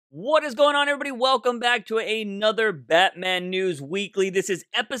What is going on, everybody? Welcome back to another Batman News Weekly. This is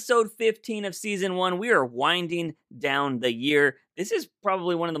episode 15 of season 1. We are winding down the year. This is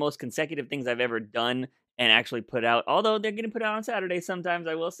probably one of the most consecutive things I've ever done and actually put out, although they're getting put out on Saturday sometimes,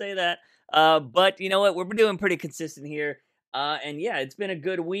 I will say that. But you know what? We're doing pretty consistent here. And yeah, it's been a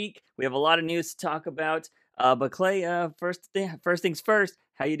good week. We have a lot of news to talk about. But Clay, first things first,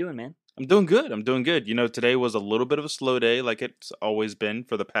 how you doing, man? I'm doing good. You know, today was a little bit of a slow day, like it's always been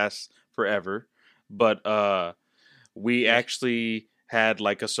for the past forever. But we actually had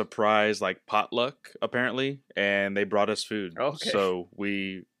like a surprise like potluck apparently, and they brought us food. Okay. So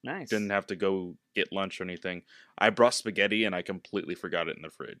we didn't have to go get lunch or anything. I brought spaghetti and I completely forgot it in the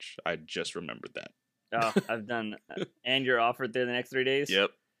fridge. I just remembered that. Oh, I've done. And you're offered there the next 3 days?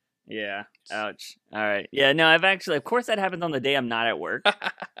 Yep. Yeah. Ouch. All right. Yeah, no, I've actually, of course that happens on the day I'm not at work.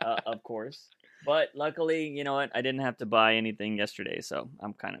 Of course. But luckily, you know what? I didn't have to buy anything yesterday, so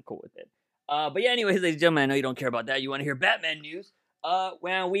I'm kind of cool with it. But yeah, anyways, ladies and gentlemen, I know you don't care about that. You want to hear Batman news.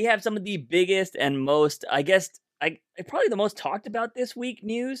 Well, we have some of the biggest and most, I guess, probably the most talked about this week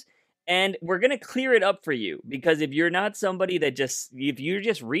news. And we're going to clear it up for you, because if you're not somebody that if you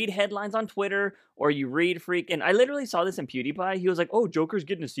just read headlines on Twitter or you read freaking, I literally saw this in PewDiePie. He was like, oh, Joker's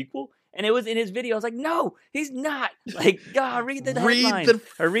getting a sequel. And it was in his video. I was like, no, he's not. Like, God, read the headline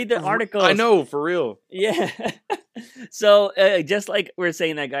or read the article. I know, for real. Yeah. So just like we're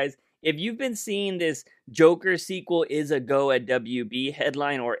saying that, guys, if you've been seeing this Joker sequel is a go at WB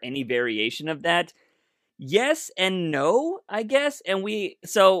headline or any variation of that, yes and no, I guess. And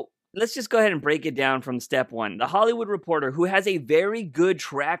let's just go ahead and break it down from step one. The Hollywood Reporter, who has a very good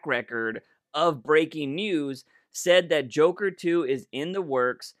track record of breaking news, said that Joker 2 is in the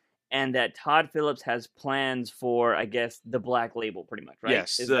works and that Todd Phillips has plans for, I guess, the Black Label, pretty much, right?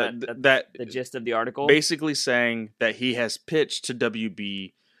 Yes. Is that the gist of the article? Basically saying that he has pitched to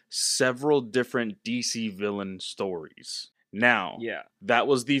WB several different DC villain stories. Now, that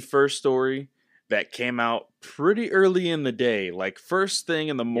was the first story that came out pretty early in the day. Like, first thing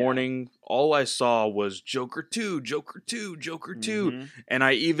in the morning, all I saw was Joker 2, Joker 2, Joker 2. Mm-hmm. And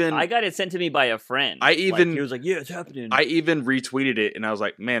I got it sent to me by a friend. He was like, yeah, it's happening. I even retweeted it, and I was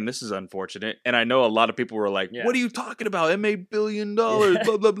like, man, this is unfortunate. And I know a lot of people were like, what are you talking about? It made $1 billion,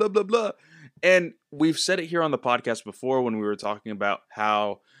 blah, blah, blah, blah, blah. And we've said it here on the podcast before when we were talking about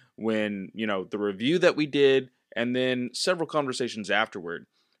how when, you know, the review that we did and then several conversations afterward,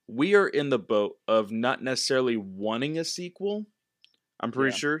 we are in the boat of not necessarily wanting a sequel. I'm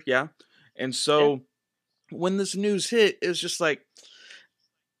pretty sure, And so when this news hit, it was just like,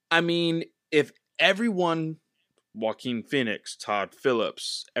 I mean, if everyone, Joaquin Phoenix, Todd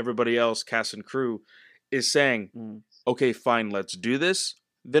Phillips, everybody else, cast and crew, is saying, okay, fine, let's do this,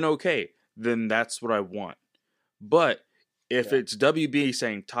 then okay, then that's what I want. But if it's WB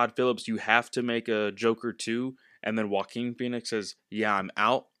saying, Todd Phillips, you have to make a Joker 2, and then Joaquin Phoenix says, yeah, I'm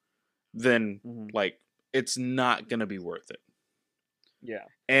out, then like it's not gonna be worth it. Yeah.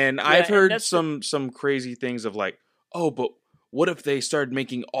 And I've heard some crazy things of like, oh, but what if they started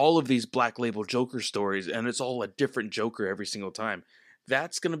making all of these Black Label Joker stories and it's all a different Joker every single time?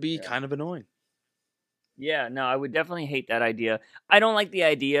 That's gonna be kind of annoying. Yeah, no, I would definitely hate that idea. I don't like the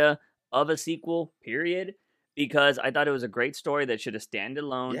idea of a sequel, period, because I thought it was a great story that should have stand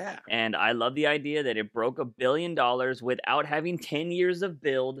alone. Yeah. And I love the idea that it broke $1 billion without having 10 years of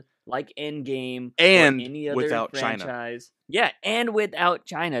build like Endgame and or any other without franchise. China. Yeah, and without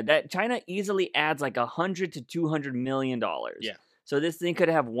China. That China easily adds like $100 to $200 million. Yeah. So this thing could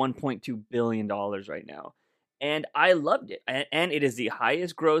have $1.2 billion right now. And I loved it. And it is the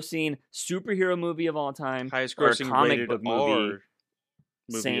highest grossing superhero movie of all time. Highest grossing comic book movie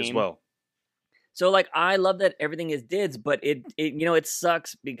as well. So, like, I love that everything is dids, but it you know, it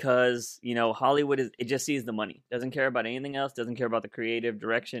sucks because, you know, Hollywood it just sees the money. Doesn't care about anything else, doesn't care about the creative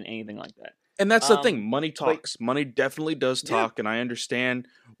direction, anything like that. And that's the thing. Money talks. Money definitely does talk, and I understand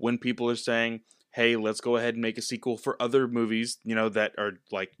when people are saying, hey, let's go ahead and make a sequel for other movies, you know, that are,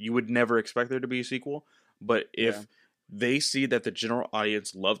 like, you would never expect there to be a sequel. But if they see that the general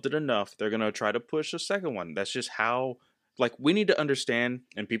audience loved it enough, they're going to try to push a second one. That's just how, like, we need to understand,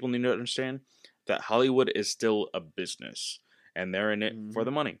 and people need to understand, that Hollywood is still a business, and they're in it for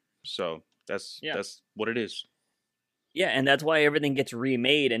the money. So that's what it is. Yeah, and that's why everything gets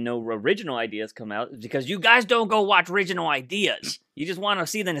remade and no original ideas come out, because you guys don't go watch original ideas. You just want to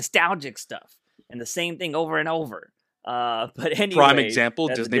see the nostalgic stuff and the same thing over and over. But anyway, prime example,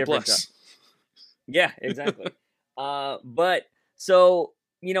 Disney Plus. Yeah, exactly. But so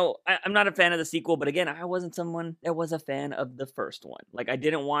I'm not a fan of the sequel, but again, I wasn't someone that was a fan of the first one. Like, I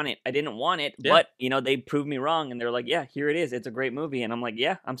didn't want it. But, they proved me wrong, and they're like, yeah, here it is. It's a great movie. And I'm like,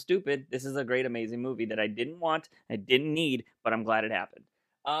 yeah, I'm stupid. This is a great, amazing movie that I didn't want, I didn't need, but I'm glad it happened.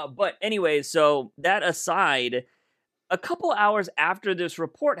 But anyways, so that aside, a couple hours after this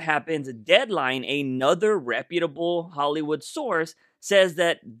report happens, Deadline, another reputable Hollywood source, says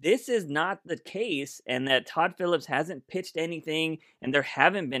that this is not the case and that Todd Phillips hasn't pitched anything and there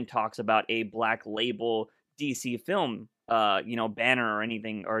haven't been talks about a Black Label DC film, banner or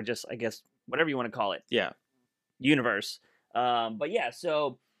anything, or just, I guess, whatever you want to call it. Yeah. Universe. But yeah,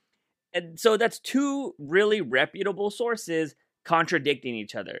 so that's two really reputable sources contradicting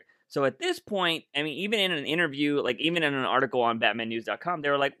each other. So at this point, I mean, even in an interview, like even in an article on BatmanNews.com, they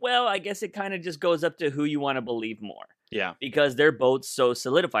were like, well, I guess it kind of just goes up to who you want to believe more. Yeah. Because they're both so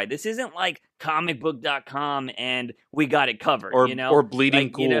solidified. This isn't like comicbook.com and we got it covered, or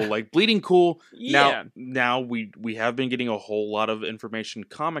Bleeding Cool. Like Bleeding Cool. Yeah. Now we have been getting a whole lot of information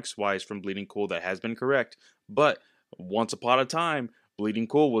comics wise from Bleeding Cool that has been correct. But once upon a time, Bleeding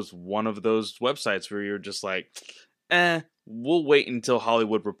Cool was one of those websites where you're just like, we'll wait until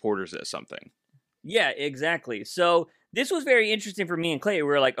Hollywood Reporter says something. Yeah, exactly. So this was very interesting for me and Clay. We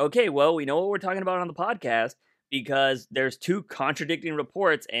were like, okay, well, we know what we're talking about on the podcast because there's two contradicting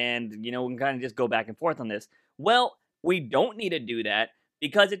reports and, we can kind of just go back and forth on this. Well, we don't need to do that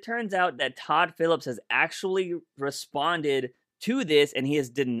because it turns out that Todd Phillips has actually responded to this and he has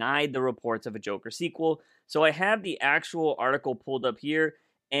denied the reports of a Joker sequel. So I have the actual article pulled up here,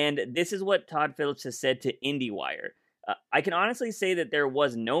 and this is what Todd Phillips has said to IndieWire. I can honestly say that there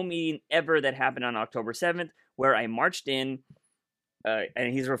was no meeting ever that happened on October 7th where I marched in,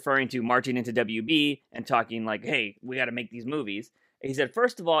 and he's referring to marching into WB and talking like, hey, we got to make these movies. He said,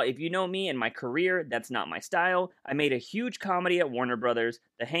 first of all, if you know me and my career, that's not my style. I made a huge comedy at Warner Brothers,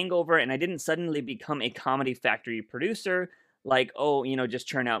 The Hangover, and I didn't suddenly become a comedy factory producer like, just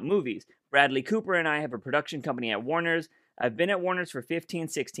churn out movies. Bradley Cooper and I have a production company at Warner's. I've been at Warner's for 15,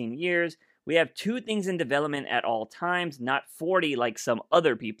 16 years. We have 2 things in development at all times, not 40 like some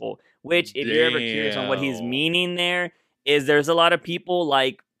other people, which if you're ever curious on what he's meaning there, is there's a lot of people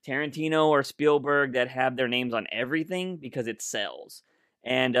like Tarantino or Spielberg that have their names on everything because it sells.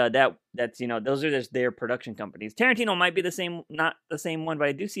 And that's those are just their production companies. Tarantino might be not the same one, but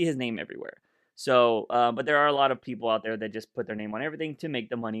I do see his name everywhere. So, but there are a lot of people out there that just put their name on everything to make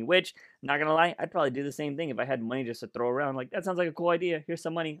the money, which, not gonna lie, I'd probably do the same thing if I had money just to throw around. Like, that sounds like a cool idea. Here's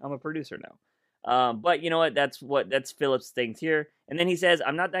some money. I'm a producer now. But you know what? That's Phillips' things here. And then he says,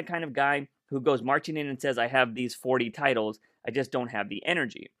 I'm not that kind of guy who goes marching in and says, I have these 40 titles. I just don't have the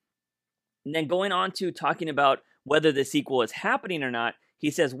energy. And then going on to talking about whether the sequel is happening or not,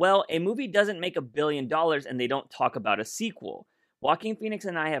 he says, well, a movie doesn't make $1 billion and they don't talk about a sequel. Joaquin Phoenix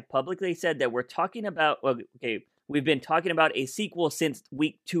and I have publicly said that we've been talking about a sequel since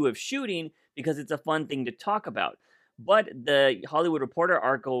week 2 of shooting because it's a fun thing to talk about. But the Hollywood Reporter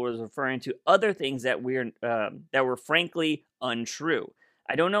article was referring to other things that were frankly untrue.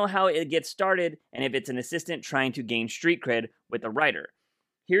 I don't know how it gets started and if it's an assistant trying to gain street cred with a writer.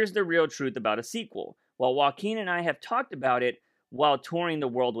 Here's the real truth about a sequel. While Joaquin and I have talked about it, while touring the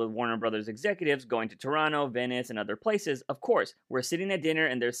world with Warner Brothers executives, going to Toronto, Venice, and other places, of course, we're sitting at dinner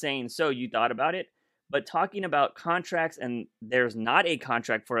and they're saying, so you thought about it? But talking about contracts and there's not a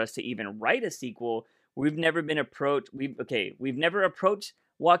contract for us to even write a sequel, we've never approached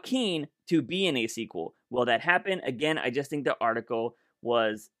Joaquin to be in a sequel. Will that happen? Again, I just think the article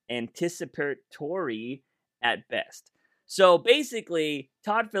was anticipatory at best. So basically,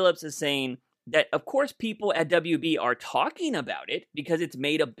 Todd Phillips is saying that, of course, people at WB are talking about it because it's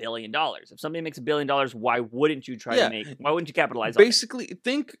made $1 billion. If somebody makes $1 billion, why wouldn't you why wouldn't you capitalize on it? Basically,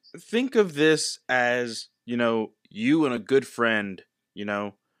 think of this as, you and a good friend,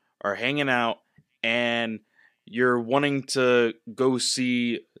 are hanging out and you're wanting to go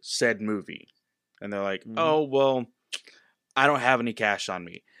see said movie. And they're like, oh, well, I don't have any cash on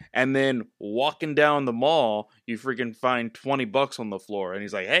me. And then walking down the mall, you freaking find $20 on the floor. And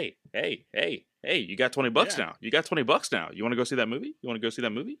he's like, hey, you got $20 now. You got $20 now. You want to go see that movie? You want to go see that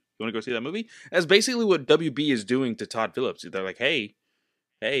movie? You want to go see that movie? That's basically what WB is doing to Todd Phillips. They're like, hey,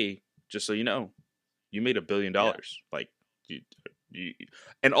 just so you know, you made $1 billion. Yeah. Like, you,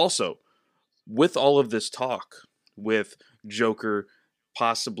 and also, with all of this talk, with Joker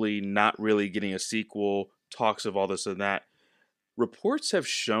possibly not really getting a sequel, talks of all this and that, reports have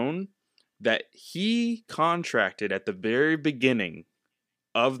shown that he contracted at the very beginning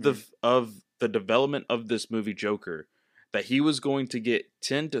of the development of this movie Joker that he was going to get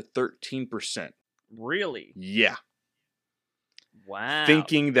 10 to 13%. Really? Yeah. Wow.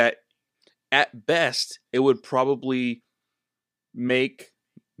 thinking that at best it would probably make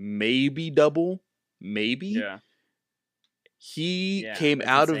maybe double, maybe. Yeah. He Yeah, came that's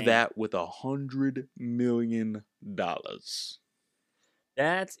out insane. of that with $100 million.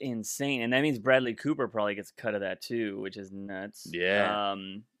 That's insane, and that means Bradley Cooper probably gets a cut of that too, which is nuts. Yeah.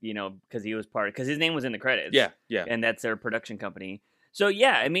 You know, because he was because his name was in the credits. Yeah, yeah. And that's their production company. So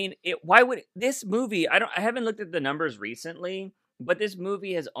yeah, I mean, why would this movie? I haven't looked at the numbers recently, but this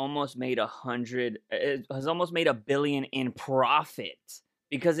movie has almost made $1 billion in profit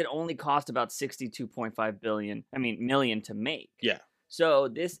because it only cost about 62.5 million to make. Yeah. So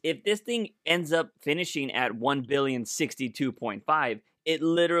if this thing ends up finishing at 1,062.5, it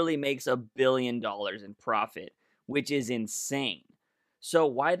literally makes $1 billion in profit, which is insane. So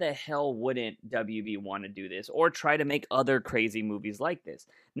why the hell wouldn't WB want to do this or try to make other crazy movies like this?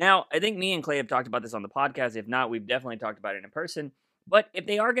 Now, I think me and Clay have talked about this on the podcast. If not, we've definitely talked about it in person. But if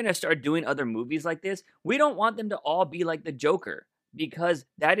they are going to start doing other movies like this, we don't want them to all be like the Joker because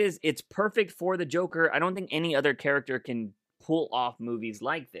it's perfect for the Joker. I don't think any other character can pull off movies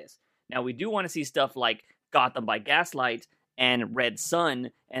like this. Now, we do want to see stuff like Gotham by Gaslight and Red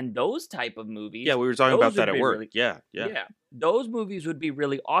Sun and those type of movies. Yeah, we were talking about that at work. Yeah. Those movies would be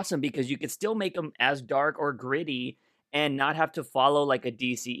really awesome because you could still make them as dark or gritty and not have to follow like a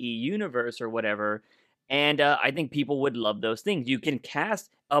DCE universe or whatever. And I think people would love those things. You can cast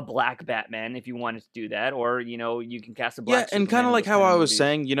a black Batman if you wanted to do that, or you can cast a black. Yeah, and kind of like how I was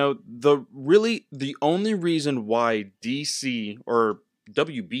saying, the only reason why DC or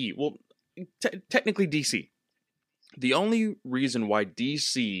WB, well, technically DC, the only reason why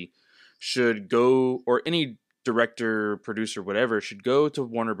DC should go, or any director, producer, whatever, should go to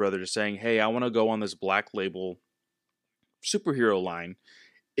Warner Brothers saying, "Hey, I want to go on this black label superhero line,"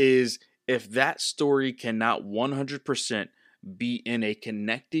 is if that story cannot 100% be in a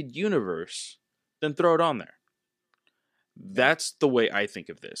connected universe, then throw it on there. That's the way I think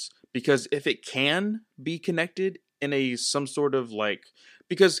of this. Because if it can be connected in some sort of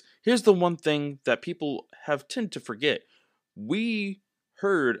because here's the one thing that people tend to forget. We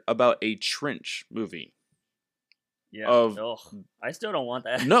heard about a Trench movie. Yeah. I still don't want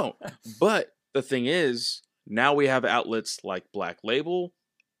that. No, but the thing is, now we have outlets like Black Label,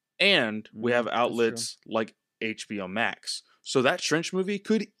 and we have outlets like HBO Max. So that Trench movie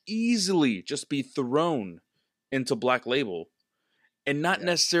could easily just be thrown into Black Label and not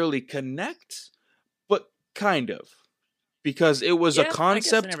necessarily connect, but kind of. Because it was a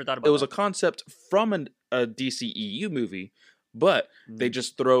concept. It was a concept from a DCEU movie, but they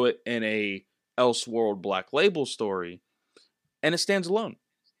just throw it in a Elseworld Black Label story, and it stands alone.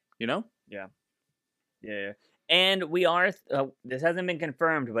 Yeah. And we are, this hasn't been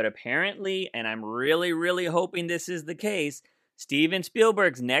confirmed, but apparently, and I'm really, really hoping this is the case, Steven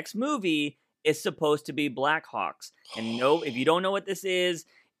Spielberg's next movie is supposed to be Black Hawks. And no, if you don't know what this is,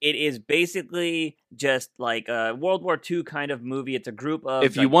 it is basically just like a World War II kind of movie. It's a group of...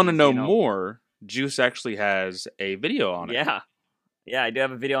 If you want to know more, Juice actually has a video on it. Yeah, I do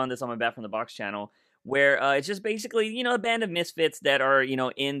have a video on this on my Back from the Box channel, where it's just basically, a band of misfits that are,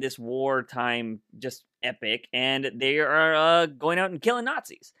 in this wartime just epic, and they are going out and killing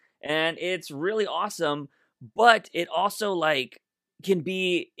Nazis. And it's really awesome, but it also, can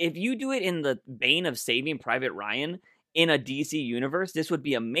be, if you do it in the vein of Saving Private Ryan in a DC universe, this would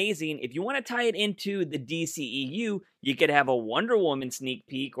be amazing. If you want to tie it into the DCEU, you could have a Wonder Woman sneak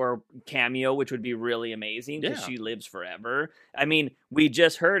peek or cameo, which would be really amazing because she lives forever. I mean, we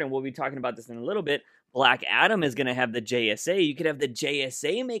just heard, and we'll be talking about this in a little bit, Black Adam is going to have the JSA. You could have the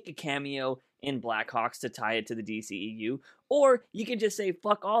JSA make a cameo in Black Hawks to tie it to the DCEU, or you can just say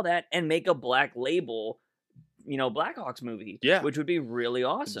fuck all that and make a Black Label, Black Hawks movie, which would be really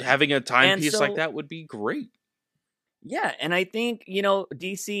awesome. Having a timepiece like that would be great. Yeah, and I think,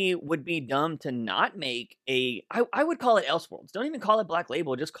 DC would be dumb to not make I would call it Elseworlds. Don't even call it Black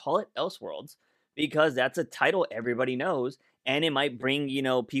Label, just call it Elseworlds, because that's a title everybody knows, and it might bring,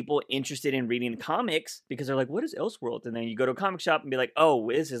 people interested in reading comics, because they're like, what is Elseworlds? And then you go to a comic shop and be like,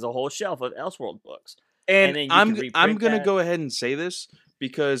 oh, this is a whole shelf of Elseworld books. And then I'm going to go ahead and say this,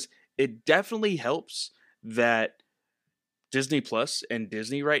 because it definitely helps that Disney Plus and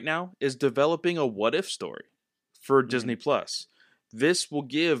Disney right now is developing a what if story for Disney Plus. This will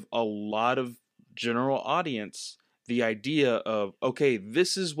give a lot of general audience the idea of, okay,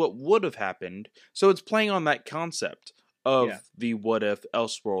 this is what would have happened. So it's playing on that concept of the what if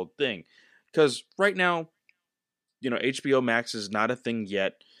Elseworld thing. Because right now, HBO Max is not a thing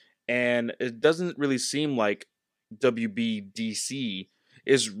yet, and it doesn't really seem like WBDC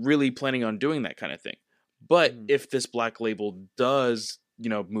is really planning on doing that kind of thing. But if this Black Label does,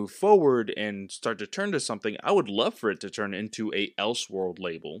 move forward and start to turn to something, I would love for it to turn into a Elseworld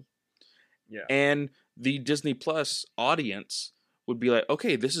label. Yeah. And the Disney Plus audience would be like,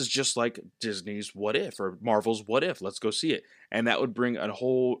 okay, this is just like Disney's What If or Marvel's What If. Let's go see it. And that would bring a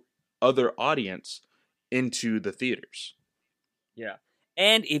whole other audience into the theaters. Yeah.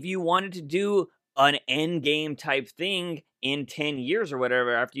 And if you wanted to do an Endgame type thing in 10 years or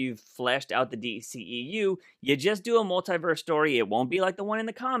whatever, after you've fleshed out the DCEU, you just do a multiverse story. It won't be like the one in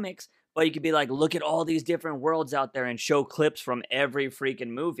the comics, but you could be like, look at all these different worlds out there and show clips from every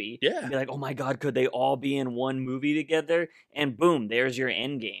freaking movie. Yeah. And be like, oh my God, could they all be in one movie together? And boom, there's your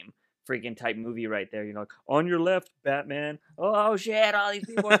Endgame freaking type movie right there. Like, on your left, Batman. Oh shit, all these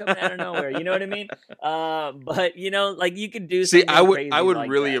people are coming out of nowhere. You know what I mean? But like you could do something crazy. I would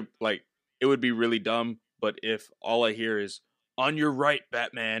like really that. like. It would be really dumb, but if all I hear is "on your right,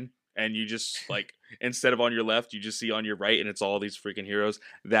 Batman," and you just like instead of on your left, you just see on your right, and it's all these freaking heroes,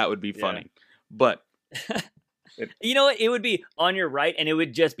 that would be funny. But you know what? It would be on your right, and it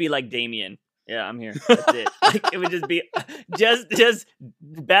would just be like Damien. Yeah, I'm here. That's it. Like, it would just be just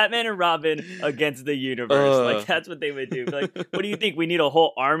Batman and Robin against the universe. Like that's what they would do. Like, what do you think? We need a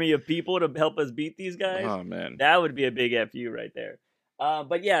whole army of people to help us beat these guys? Oh man, that would be a big FU right there.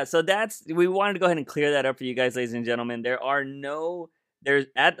 But yeah, so we wanted to go ahead and clear that up for you guys, ladies and gentlemen. There's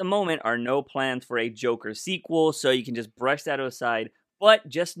at the moment are no plans for a Joker sequel, so you can just brush that aside. But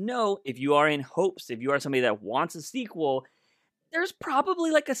just know, if you are in hopes, if you are somebody that wants a sequel, there's probably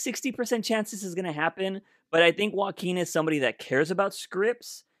like a 60% chance this is going to happen. But I think Joaquin is somebody that cares about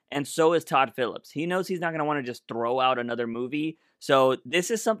scripts, and so is Todd Phillips. He knows he's not going to want to just throw out another movie. So this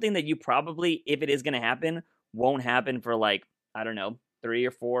is something that you probably, if it is going to happen, won't happen for like, I don't know, 3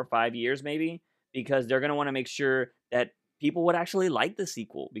 or 4 or 5 years maybe, because they're going to want to make sure that people would actually like the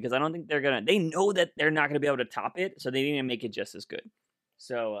sequel, because I don't think they know that they're not going to be able to top it, so they need to make it just as good.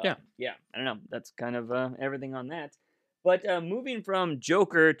 So, yeah, I don't know. That's kind of everything on that. But moving from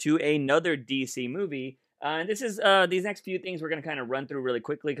Joker to another DC movie, and this is these next few things we're going to kind of run through really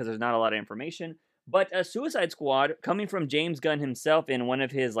quickly because there's not a lot of information. But Suicide Squad, coming from James Gunn himself in one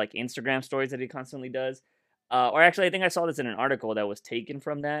of his like Instagram stories that he constantly does, or actually, I think I saw this in an article that was taken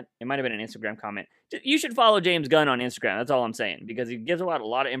from that. It might have been an Instagram comment. You should follow James Gunn on Instagram. That's all I'm saying, because he gives a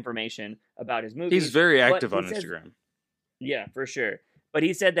lot of information about his movies. He's very active on Instagram. Yeah, for sure. But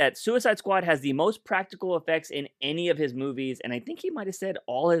he said that Suicide Squad has the most practical effects in any of his movies, and I think he might have said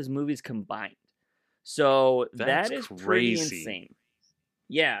all his movies combined. So that is pretty insane.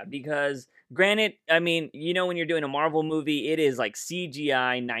 Yeah, because granted, I mean, when you're doing a Marvel movie, it is like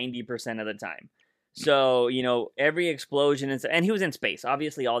CGI 90% of the time. So, every explosion, and he was in space.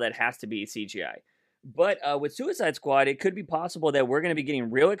 Obviously, all that has to be CGI. But with Suicide Squad, it could be possible that we're going to be getting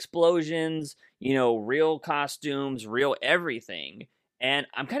real explosions, real costumes, real everything. And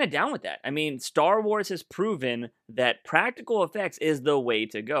I'm kind of down with that. I mean, Star Wars has proven that practical effects is the way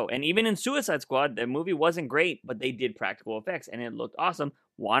to go. And even in Suicide Squad, the movie wasn't great, but they did practical effects, and it looked awesome.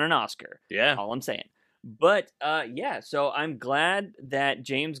 Won an Oscar. Yeah. All I'm saying. But, so I'm glad that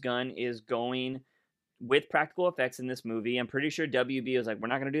James Gunn is going with practical effects in this movie. I'm pretty sure WB was like, we're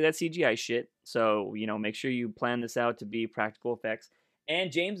not going to do that CGI shit. So, make sure you plan this out to be practical effects.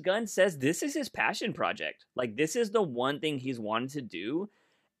 And James Gunn says this is his passion project. Like, this is the one thing he's wanted to do.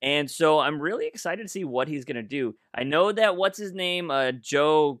 And so I'm really excited to see what he's going to do. I know that, what's his name?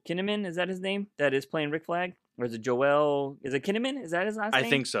 Joe Kinnaman, is that his name? That is playing Rick Flag? Or is it Joel? Is it Kinnaman? Is that his last name? I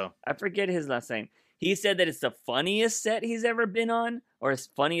think so. I forget his last name. He said that it's the funniest set he's ever been on, or his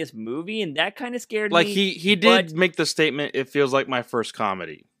funniest movie, and that kind of scared me. Like, he did make the statement, it feels like my first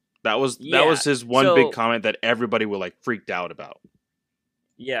comedy. That was his one big comment that everybody were like freaked out about.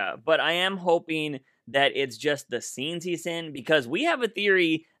 Yeah, but I am hoping that it's just the scenes he's in, because we have a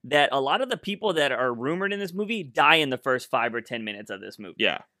theory that a lot of the people that are rumored in this movie die in the first 5 or 10 minutes of this movie.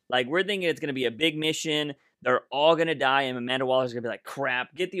 Yeah. Like, we're thinking it's going to be a big mission. They're all going to die, and Amanda Waller's going to be like,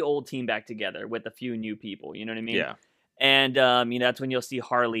 crap, get the old team back together with a few new people. You know what I mean? Yeah. And, that's when you'll see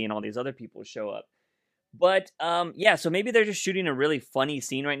Harley and all these other people show up. But, so maybe they're just shooting a really funny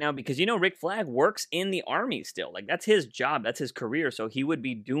scene right now, because, Rick Flag works in the army still. Like, that's his job. That's his career. So he would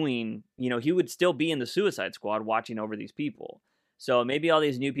be doing, he would still be in the Suicide Squad watching over these people. So maybe all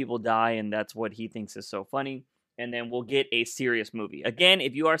these new people die, and that's what he thinks is so funny. And then we'll get a serious movie. Again,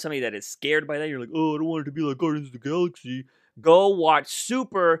 if you are somebody that is scared by that, you're like, oh, I don't want it to be like Guardians of the Galaxy. Go watch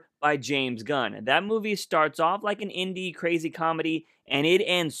Super by James Gunn. That movie starts off like an indie crazy comedy, and it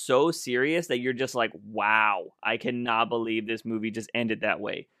ends so serious that you're just like, wow, I cannot believe this movie just ended that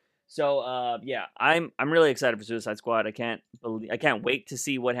way. So, I'm really excited for Suicide Squad. I can't wait to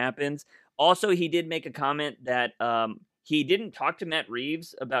see what happens. Also, he did make a comment that he didn't talk to Matt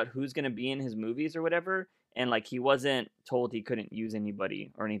Reeves about who's going to be in his movies or whatever, and like he wasn't told he couldn't use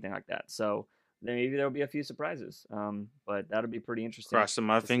anybody or anything like that. So then maybe there'll be a few surprises. But that'll be pretty interesting. Crossing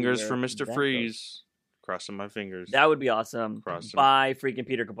my fingers for Mr. Freeze. Crossing my fingers. That would be awesome. By freaking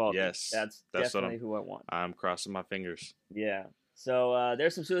Peter Capaldi. Yes, that's definitely who I want. I'm crossing my fingers. Yeah. So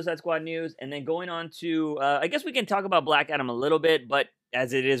there's some Suicide Squad news, and then going on to, I guess we can talk about Black Adam a little bit, but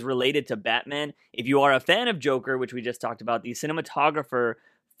as it is related to Batman, if you are a fan of Joker, which we just talked about, the cinematographer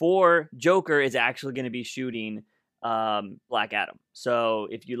for Joker is actually going to be shooting Black Adam. So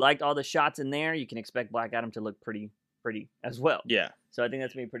if you liked all the shots in there, you can expect Black Adam to look pretty as well. Yeah. So I think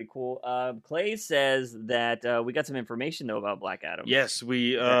that's going to be pretty cool. Clay says that we got some information, though, about Black Adam. Yes,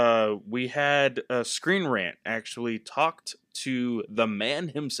 we had Screen Rant actually talked to the man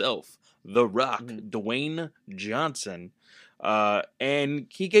himself, The Rock, Dwayne Johnson, and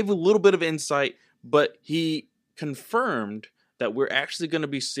he gave a little bit of insight, but he confirmed that we're actually going to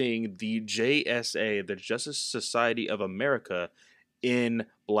be seeing the JSA, the Justice Society of America, in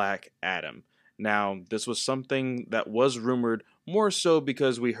Black Adam. Now, this was something that was rumored more so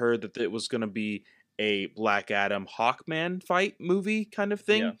because we heard that it was going to be a Black Adam Hawkman fight movie kind of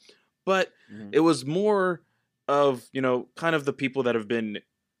thing. Yeah. But it was more of, kind of the people that have been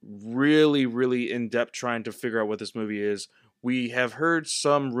really, really in depth trying to figure out what this movie is. We have heard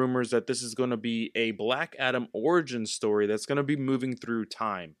some rumors that this is going to be a Black Adam origin story that's going to be moving through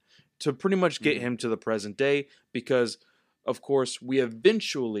time to pretty much get him to the present day because, of course, we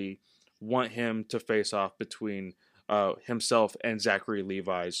eventually want him to face off between himself and Zachary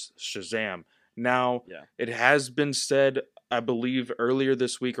Levi's Shazam. Now, it has been said, I believe earlier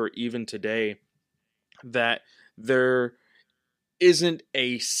this week or even today, that there isn't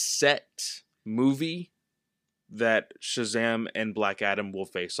a set movie that Shazam and Black Adam will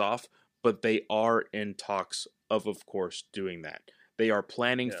face off, but they are in talks of course, doing that. They are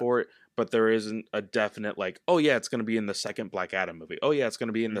planning for it, but there isn't a definite it's going to be in the second Black Adam movie. Oh yeah, it's going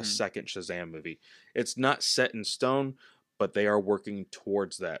to be in the second Shazam movie. It's not set in stone, but they are working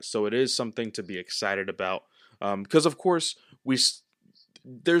towards that. So it is something to be excited about. Because of course,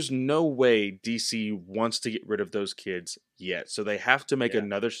 there's no way DC wants to get rid of those kids yet. So they have to make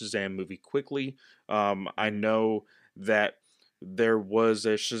another Shazam movie quickly. I know that there was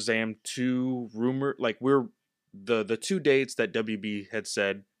a Shazam 2 rumor, the 2 dates that WB had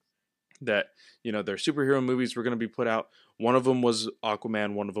said that, their superhero movies were going to be put out. One of them was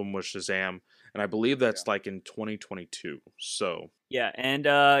Aquaman, one of them was Shazam, and I believe that's in 2022. So yeah, and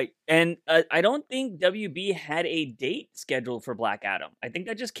I don't think WB had a date scheduled for Black Adam. I think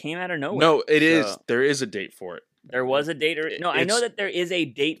that just came out of nowhere. No, it is. There is a date for it. There was a date. I know that there is a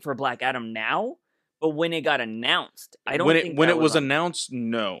date for Black Adam now, but when it got announced, I don't think when it was announced,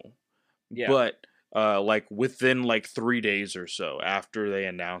 no. Yeah, but within 3 days or so after they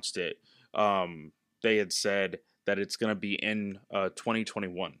announced it, they had said that it's going to be in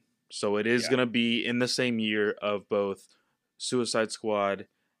 2021. So it is going to be in the same year of both Suicide Squad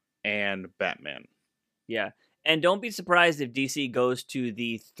and Batman. Yeah. And don't be surprised if DC goes to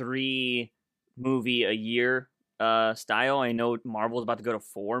the 3 movie a year style. I know Marvel's about to go to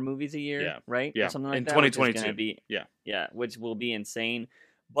 4 movies a year, right? Yeah. Or something like in that. 2022. Yeah, which will be insane.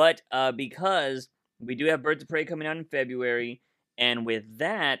 But because we do have Birds of Prey coming out in February, and with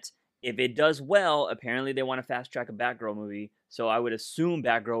that, if it does well, apparently they want to fast track a Batgirl movie. So I would assume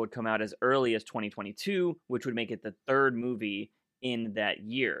Batgirl would come out as early as 2022, which would make it the 3rd movie in that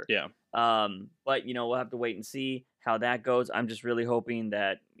year. Yeah. But we'll have to wait and see how that goes. I'm just really hoping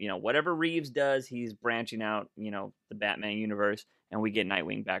that, whatever Reeves does, he's branching out, the Batman universe, and we get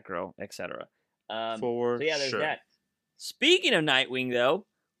Nightwing, Batgirl, etc. So yeah, there's that. Speaking of Nightwing, though,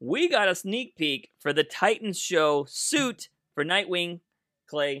 we got a sneak peek for the Titans show suit for Nightwing.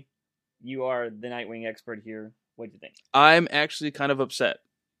 Clay, you are the Nightwing expert here. What do you think? I'm actually kind of upset.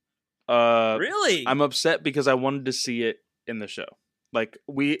 Really? I'm upset because I wanted to see it in the show.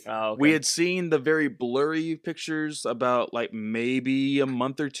 We had seen the very blurry pictures about maybe a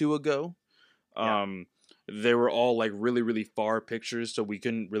month or 2 ago. They were all really, really far pictures, so we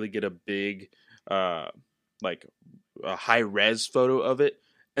couldn't really get a big a high res photo of it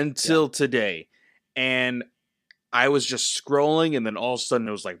until today. And I was just scrolling, and then all of a sudden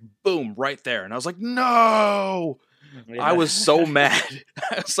it was boom, right there. And I was like, no! Yeah. I was so mad.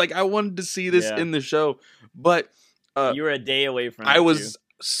 I was I wanted to see this in the show. But you were a day away from it. I was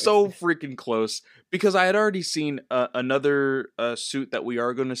so freaking close because I had already seen another suit that we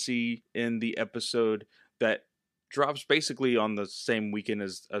are going to see in the episode that drops basically on the same weekend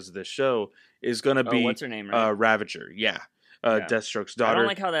as this show is going to be what's her name, right? Ravager. Yeah. Deathstroke's daughter. I don't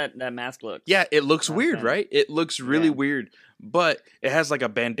like how that mask looks. Yeah, it looks weird, right? It looks really weird, but it has like a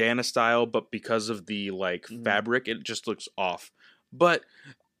bandana style, but because of the like fabric, it just looks off. But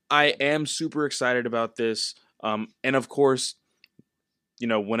I am super excited about this. And of course, you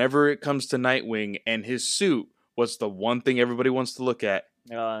know, whenever it comes to Nightwing and his suit, what's the one thing everybody wants to look at?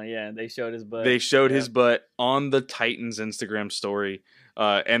 Yeah, they showed his butt. They showed his butt on the Titans Instagram story,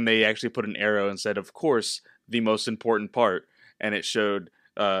 and they actually put an arrow and said, of course, the most important part. And it showed,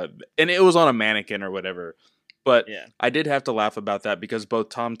 and it was on a mannequin or whatever. But I did have to laugh about that because both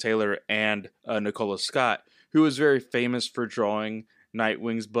Tom Taylor and Nicola Scott, who is very famous for drawing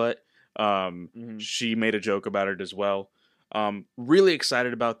Nightwing's butt, she made a joke about it as well. Really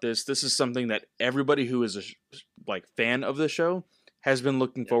excited about this. This is something that everybody who is a fan of the show has been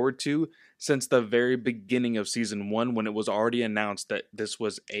looking forward to since the very beginning of season 1, when it was already announced that this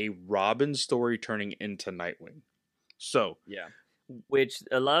was a Robin story turning into Nightwing. So which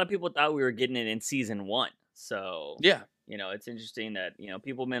a lot of people thought we were getting it in season 1. So you know, it's interesting that, you know,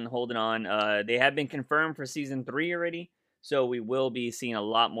 people have been holding on. They have been confirmed for season 3 already. So we will be seeing a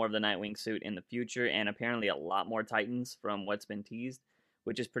lot more of the Nightwing suit in the future, and apparently a lot more Titans from what's been teased,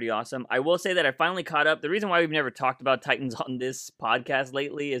 which is pretty awesome. I will say that I finally caught up. The reason why we've never talked about Titans on this podcast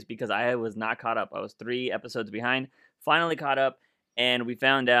lately is because I was not caught up. I was 3 episodes behind. Finally caught up, and we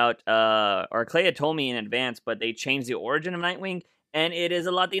found out, or Clay had told me in advance, but they changed the origin of Nightwing, and it is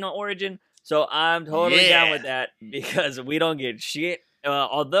a Latino origin. So I'm totally down with that because we don't get shit.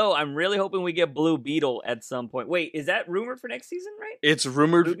 Although I'm really hoping we get Blue Beetle at some point. Wait, is that rumored for next season, right? It's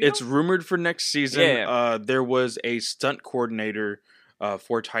rumored. It's rumored for next season. Yeah. There was a stunt coordinator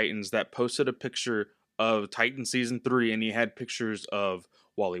for Titans that posted a picture of Titan season 3, and he had pictures of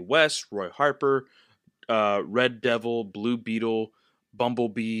Wally West, Roy Harper, Red Devil, Blue Beetle,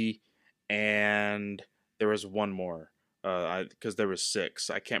 Bumblebee, and there was one more. Because there was 6.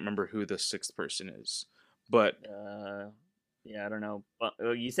 I can't remember who the 6th person is, but. Yeah, I don't know.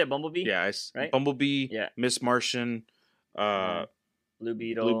 You said Bumblebee? Yeah, right? Bumblebee, Miss Martian, Blue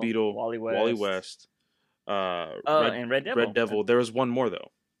Beetle, Wally West. And Red Devil. Red Devil. There was one more,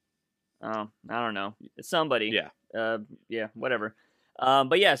 though. Oh, I don't know. It's somebody. Yeah. Yeah, whatever.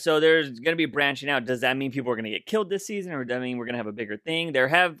 But yeah, so there's going to be branching out. Does that mean people are going to get killed this season, or does that mean we're going to have a bigger thing? There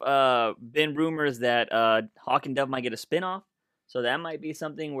have been rumors that Hawk and Dove might get a spinoff. So that might be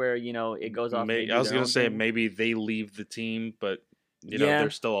something where, you know, it goes off. I was going to say maybe they leave the team, but, you know, they're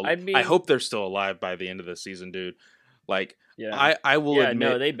still alive. I hope they're still alive by the end of the season, dude. Like, I will admit.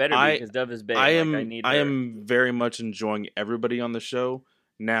 No, they better be because Dove is big. I am very much enjoying everybody on the show.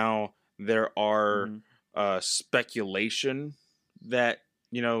 Now, there are speculation that,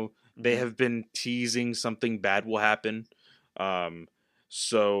 you know, they have been teasing something bad will happen.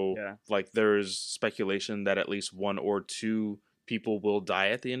 So, like, there's speculation that at least 1 or 2 people will die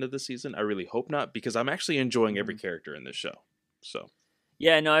at the end of the season. I really hope not, because I'm actually enjoying every character in this show. So,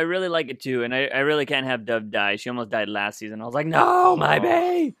 yeah, no, I really like it too, and I really can't have Dove die. She almost died last season. I was like, no, my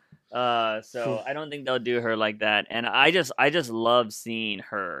babe. So I don't think they'll do her like that. And I just love seeing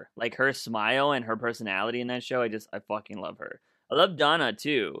her, like her smile and her personality in that show. I fucking love her. I love Donna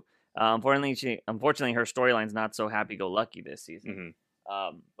too. Unfortunately, her storyline's not so happy-go-lucky this season.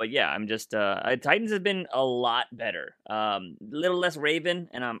 But yeah, I'm just Titans has been a lot better. Little less Raven,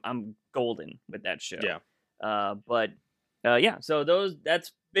 and I'm golden with that show. Yeah. So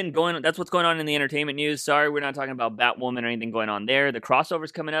that's what's going on in the entertainment news. Sorry, we're not talking about Batwoman or anything going on there. The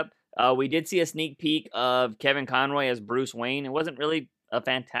crossover's coming up. We did see a sneak peek of Kevin Conroy as Bruce Wayne. It wasn't really a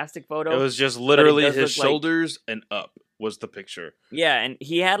fantastic photo. It was just literally his shoulders and up was the picture. Yeah, and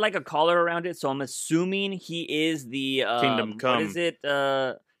he had like a collar around it, so I'm assuming he is the Kingdom Come. What is it?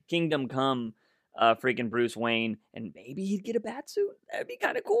 Kingdom Come, freaking Bruce Wayne, and maybe he'd get a bat suit. That'd be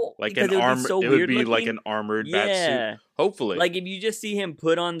kind of cool. Like an armor. It would be like an armored bat suit. Hopefully, like if you just see him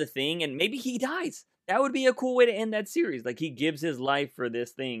put on the thing, and maybe he dies. That would be a cool way to end that series. Like he gives his life for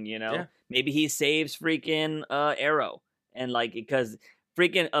this thing, you know. Yeah. Maybe he saves freaking Arrow, and like because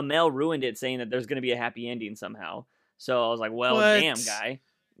freaking Amel ruined it, saying that there's going to be a happy ending somehow. So I was like, well, damn, guy.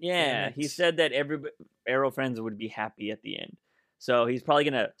 Yeah, he said that every Arrow friends would be happy at the end. So he's probably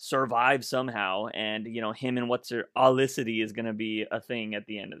going to survive somehow. And, you know, him and Olicity is going to be a thing at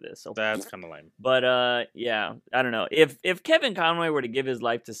the end of this. So that's kind of lame. But, yeah, I don't know. If Kevin Conroy were to give his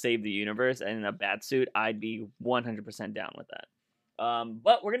life to save the universe and in a bat suit, I'd be 100% down with that.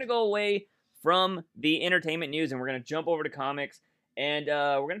 But we're going to go away from the entertainment news and we're going to jump over to comics. And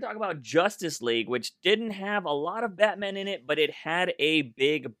we're going to talk about Justice League, which didn't have a lot of Batman in it, but it had a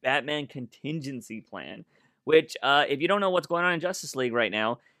big Batman contingency plan. Which, if you don't know what's going on in Justice League right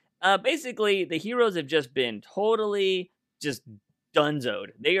now, basically the heroes have just been totally just dunzoed.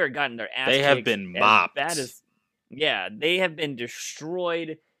 They are gotten their ass They kicked. have been mopped. They have been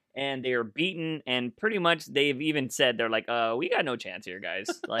destroyed, and they are beaten, and pretty much they've even said, they're like, we got no chance here, guys.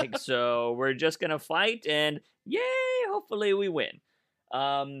 Like, so we're just gonna fight, and yay, hopefully we win.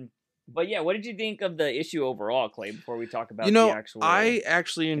 But yeah, what did you think of the issue overall, Clay, before we talk about the actual... I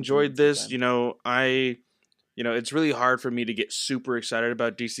actually enjoyed this. It's really hard for me to get super excited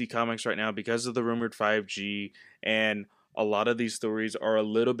about DC Comics right now because of the rumored 5G, and a lot of these stories are a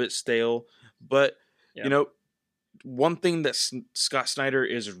little bit stale. But, one thing that Scott Snyder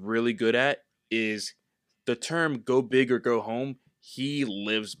is really good at is the term go big or go home. He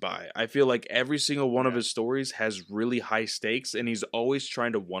lives by. I feel like every single one of his stories has really high stakes, and he's always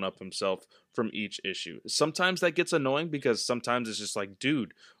trying to one-up himself from each issue. Sometimes that gets annoying because sometimes it's just like,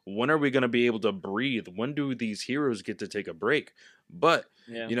 dude, when are we going to be able to breathe? When do these heroes get to take a break? But,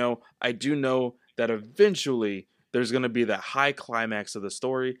 I do know that eventually there's going to be that high climax of the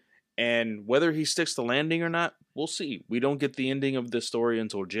story, and whether he sticks the landing or not, we'll see. We don't get the ending of this story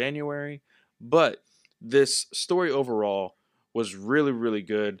until January, but this story overall was really, really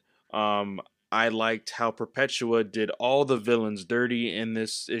good. I liked how Perpetua did all the villains dirty in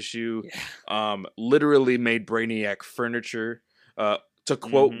this issue. Yeah. Literally made Brainiac furniture. To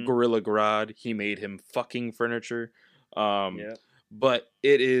quote Gorilla Grodd, he made him fucking furniture. But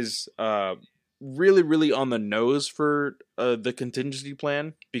it is really, really on the nose for the contingency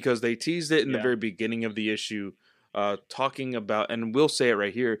plan, because they teased it in the very beginning of the issue, talking about, and we'll say it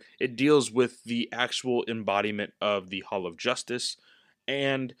right here, it deals with the actual embodiment of the Hall of Justice.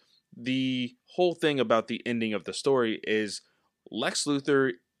 And the whole thing about the ending of the story is Lex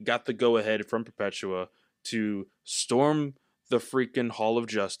Luthor got the go-ahead from Perpetua to storm the freaking Hall of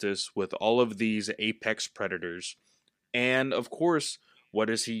Justice with all of these apex predators. And of course, what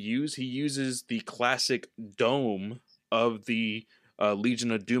does he use? He uses the classic dome of the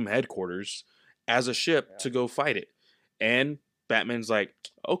Legion of Doom headquarters as a ship to go fight it. And Batman's like,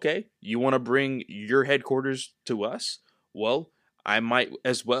 okay, you want to bring your headquarters to us? Well, I might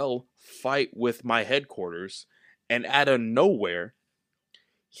as well fight with my headquarters. And out of nowhere,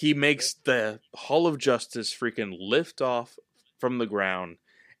 he makes the Hall of Justice freaking lift off from the ground,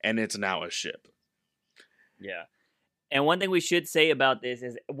 and it's now a ship. Yeah. And one thing we should say about this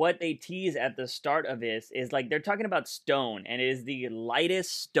is what they tease at the start of this is, like, they're talking about stone, and it is the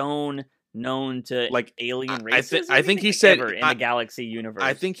lightest stone known to alien races. I think he said ever in the galaxy universe.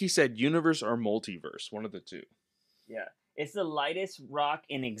 I think he said universe or multiverse, one of the two. Yeah. It's the lightest rock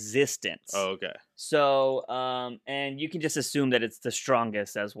in existence. Oh, okay. So, and you can just assume that it's the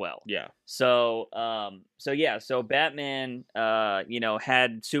strongest as well. Yeah. So Batman,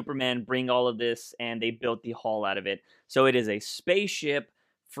 had Superman bring all of this, and they built the hull out of it. So it is a spaceship,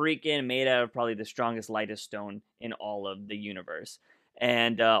 freaking made out of probably the strongest, lightest stone in all of the universe,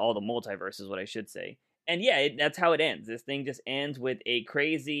 and all the multiverse is what I should say. And yeah, that's how it ends. This thing just ends with a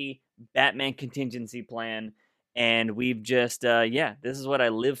crazy Batman contingency plan. And we've just, this is what I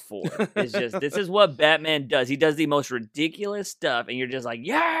live for. It's just, this is what Batman does. He does the most ridiculous stuff, and you're just like,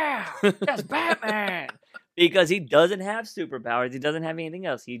 yeah, that's Batman. Because he doesn't have superpowers. He doesn't have anything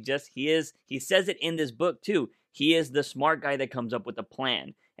else. He says it in this book too. He is the smart guy that comes up with a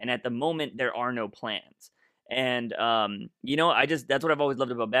plan. And at the moment, there are no plans. And, that's what I've always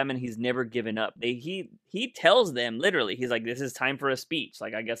loved about Batman. He's never given up. He tells them, literally, he's like, this is time for a speech.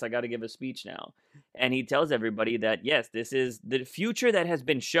 Like, I guess I got to give a speech now. And he tells everybody that, yes, this is the future that has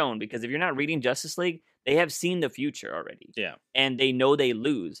been shown. Because if you're not reading Justice League, they have seen the future already. Yeah. And they know they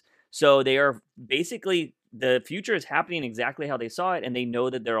lose. So they are basically, the future is happening exactly how they saw it. And they know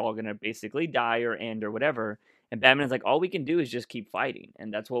that they're all going to basically die or end or whatever. And Batman's like, all we can do is just keep fighting.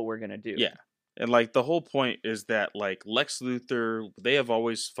 And that's what we're going to do. Yeah. And, like, the whole point is that, like, Lex Luthor, they have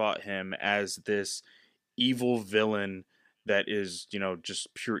always fought him as this evil villain that is,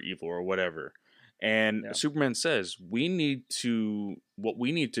 just pure evil or whatever. And Superman says, what we need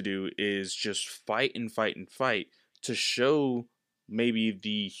to do is just fight and fight and fight to show maybe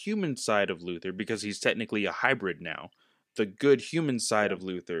the human side of Luthor, because he's technically a hybrid now, the good human side of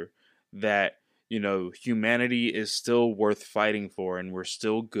Luthor, that, humanity is still worth fighting for and we're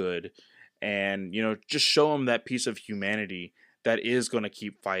still good. And, just show him that piece of humanity that is going to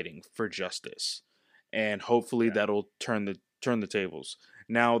keep fighting for justice. And hopefully that'll turn the tables.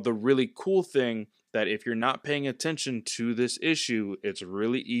 Now, the really cool thing that if you're not paying attention to this issue, it's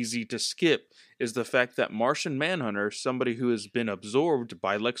really easy to skip, is the fact that Martian Manhunter, somebody who has been absorbed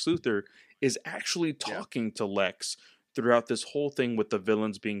by Lex Luthor, is actually talking to Lex throughout this whole thing with the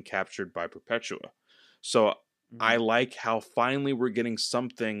villains being captured by Perpetua. So I like how finally we're getting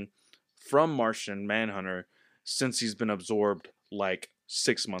something from Martian Manhunter since he's been absorbed like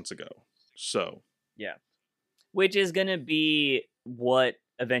 6 months ago. So yeah, which is gonna be what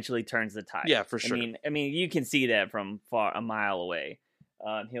eventually turns the tide. Yeah, for sure. I mean, you can see that from a mile away.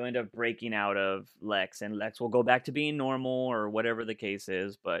 He'll end up breaking out of Lex, and Lex will go back to being normal or whatever the case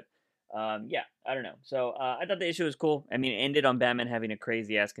is. But yeah, I don't know. So I thought the issue was cool. I mean, it ended on Batman having a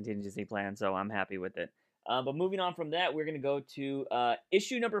crazy ass contingency plan, so I'm happy with it. But moving on from that, we're gonna go to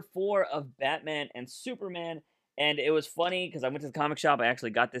issue number 4 of Batman and Superman. And it was funny because I went to the comic shop. I actually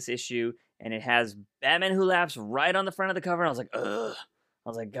got this issue, and it has Batman Who Laughs right on the front of the cover. And I was like, ugh. I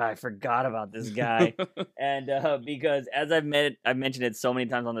was like, God, I forgot about this guy. And because as I've mentioned it so many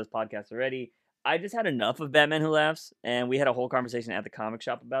times on this podcast already, I just had enough of Batman Who Laughs, and we had a whole conversation at the comic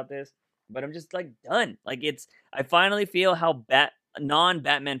shop about this. But I'm just like done. Like I finally feel how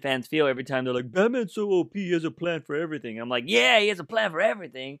non-Batman fans feel every time they're like, Batman's so OP, he has a plan for everything. I'm like, yeah, he has a plan for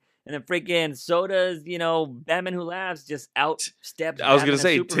everything. And then freaking so does, Batman Who Laughs just outsteps I was going to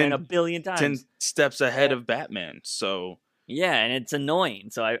say Superman 10, a billion times. 10 steps ahead of Batman, so... Yeah, and it's annoying.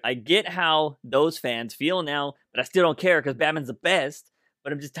 So I get how those fans feel now, but I still don't care because Batman's the best.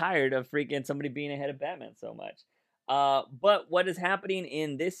 But I'm just tired of freaking somebody being ahead of Batman so much. But what is happening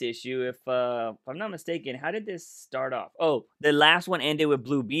in this issue, if I'm not mistaken, how did this start off? Oh, the last one ended with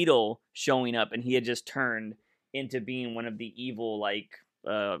Blue Beetle showing up, and he had just turned into being one of the evil, I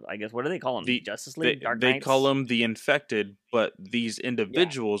guess, what do they call them? The Justice League? Dark Knights? They call them the Infected, but these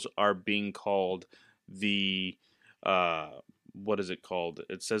individuals are being called the... what is it called?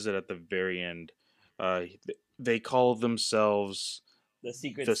 It says it at the very end. They call themselves the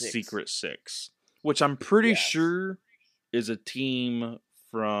Secret Six, which I'm pretty sure is a team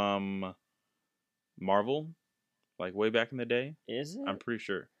from Marvel, like way back in the day. Is it? I'm pretty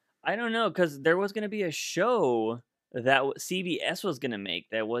sure. I don't know, because there was going to be a show that CBS was going to make.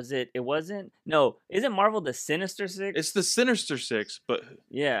 That was it. It wasn't. No, isn't Marvel the Sinister Six? It's the Sinister Six, but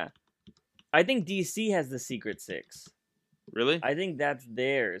yeah. I think DC has the Secret Six. Really? I think that's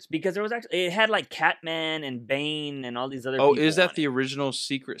theirs. Because there was actually... It had, Catman and Bane and all these other people. Oh, is that the original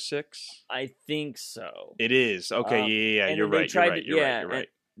Secret Six? I think so. It is. Okay, yeah. You're right.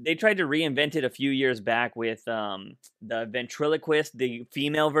 They tried to reinvent it a few years back with the ventriloquist, the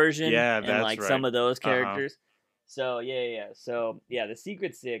female version. Yeah, that's right. And, some of those characters. So, yeah. So, yeah, the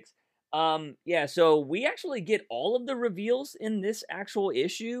Secret Six... so we actually get all of the reveals in this actual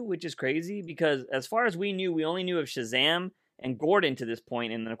issue, which is crazy because as far as we knew, we only knew of Shazam and Gordon to this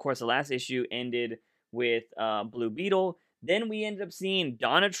point. And then, of course, the last issue ended with Blue Beetle. Then we ended up seeing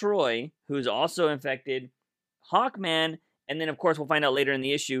Donna Troy, who's also infected, Hawkman, and then, of course, we'll find out later in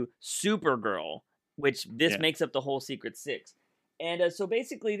the issue, Supergirl, which this makes up the whole Secret Six. And so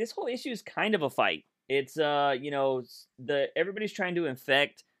basically, this whole issue is kind of a fight. It's, everybody's trying to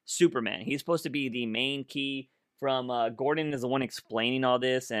infect Superman. He's supposed to be the main key from Gordon is the one explaining all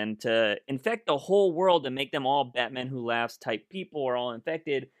this, and to infect the whole world and make them all Batman Who Laughs type people are all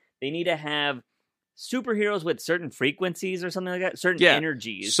infected, they need to have superheroes with certain frequencies or something like that, certain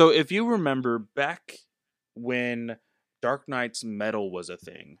energies. So if you remember back when Dark Knight's metal was a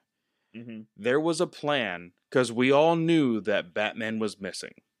thing, there was a plan because we all knew that Batman was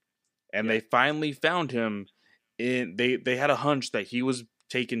missing, and they finally found him. They had a hunch that he was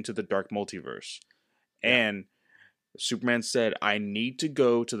taken to the Dark Multiverse, and Superman said, I need to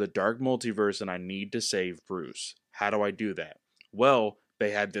go to the Dark Multiverse and I need to save Bruce. How do I do that? Well,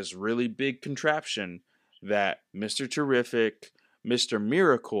 they had this really big contraption that Mr. Terrific, Mr.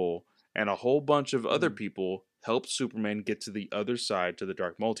 Miracle, and a whole bunch of other people helped Superman get to the other side, to the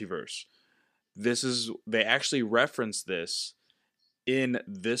Dark Multiverse. They actually reference this in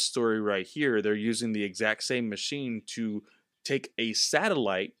this story right here. They're using the exact same machine to take a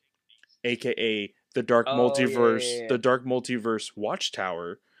satellite, aka the Dark Multiverse, the Dark Multiverse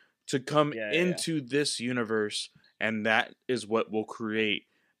Watchtower, to come into this universe, and that is what will create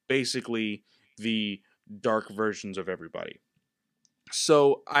basically the dark versions of everybody.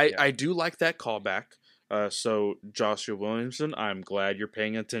 So I do like that callback. So Joshua Williamson, I'm glad you're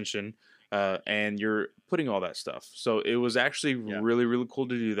paying attention and you're putting all that stuff. So it was actually really, really cool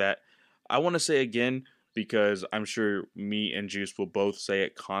to do that. I want to say again, because I'm sure me and Juice will both say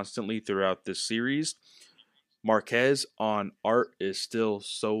it constantly throughout this series, Marquez on art is still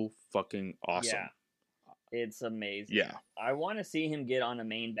so fucking awesome. Yeah, it's amazing. Yeah. I want to see him get on a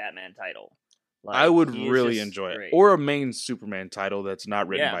main Batman title. I would really enjoy it. Or a main Superman title that's not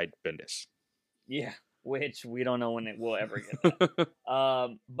written by Bendis. Yeah, which we don't know when it will ever get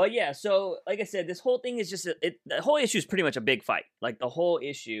that. But yeah, so like I said, this whole thing is just, the whole issue is pretty much a big fight. Like the whole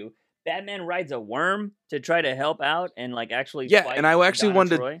issue, Batman rides a worm to try to help out and actually fight and I actually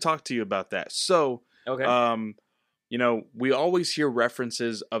wanted Troy. to talk to you about that. So Okay. We always hear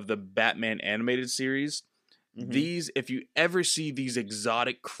references of the Batman animated series. These, if you ever see these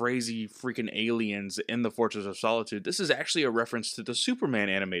exotic, crazy, freaking aliens in the Fortress of Solitude, this is actually a reference to the Superman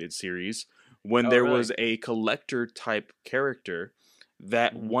animated series when there was a collector type character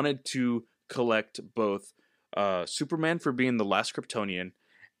that wanted to collect both Superman for being the last Kryptonian,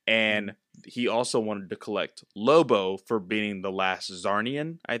 and he also wanted to collect Lobo for being the last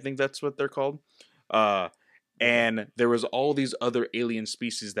Zarnian. I think that's what they're called. And there was all these other alien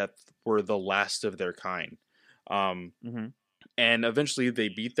species that were the last of their kind. And eventually they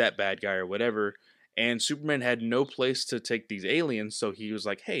beat that bad guy or whatever, and Superman had no place to take these aliens, so he was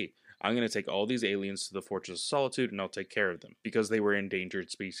like, hey, I'm going to take all these aliens to the Fortress of Solitude and I'll take care of them, because they were endangered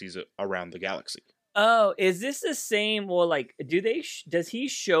species around the galaxy. Oh, is this the same? Well, like, does he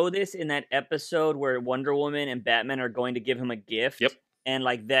show this in that episode where Wonder Woman and Batman are going to give him a gift? Yep. And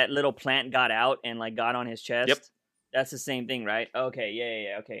like that little plant got out and like got on his chest? Yep. That's the same thing, right? Okay,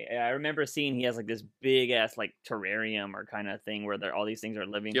 yeah, okay. Yeah, I remember seeing he has like this big ass like terrarium or kind of thing where all these things are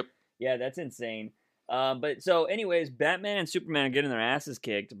living. Yep. Yeah, that's insane. But so, anyways, Batman and Superman are getting their asses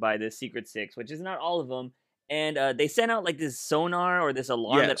kicked by this Secret Six, which is not all of them. And they sent out like this sonar or this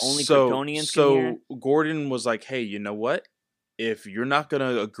alarm that only Kryptonians can hear. So Gordon was like, hey, you know what? If you're not going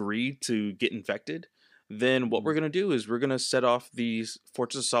to agree to get infected, then what we're going to do is we're going to set off these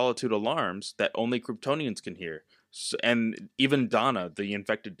Fortress of Solitude alarms that only Kryptonians can hear. So, and even Donna, the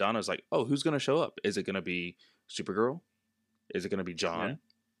infected Donna, is like, oh, who's going to show up? Is it going to be Supergirl? Is it going to be John? Yeah.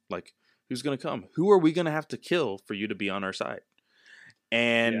 Like, who's going to come? Who are we going to have to kill for you to be on our side?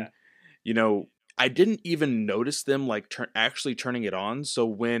 And, I didn't even notice them like actually turning it on. So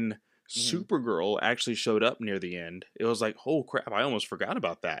when Supergirl actually showed up near the end, it was like, oh crap, I almost forgot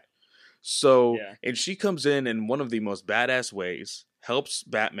about that. So, and she comes in one of the most badass ways, helps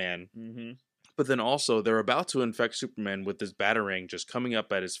Batman. But then also they're about to infect Superman with this batarang just coming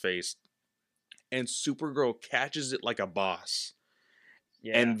up at his face, and Supergirl catches it like a boss.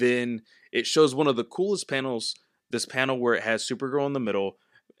 Yeah. And then it shows one of the coolest panels, this panel where it has Supergirl in the middle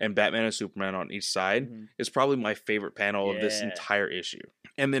and Batman and Superman on each side, is probably my favorite panel of this entire issue.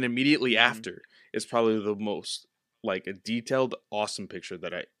 And then immediately after is probably the most like a detailed, awesome picture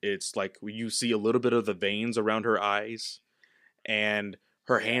it's like you see a little bit of the veins around her eyes and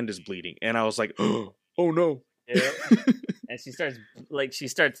her hand is bleeding. And I was like, oh no. Yeah. And she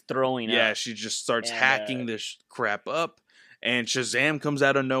starts throwing up. Yeah, she just starts hacking this crap up, and Shazam comes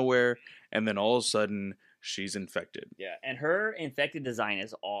out of nowhere, and then all of a sudden she's infected. Yeah, and her infected design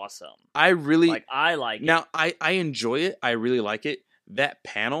is awesome. I like it. Now, I enjoy it. I really like it. That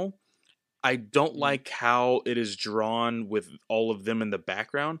panel, I don't like how it is drawn with all of them in the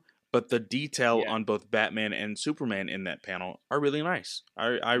background, but the detail on both Batman and Superman in that panel are really nice.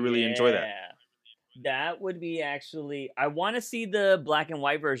 I really enjoy that. That would be actually... I want to see the black and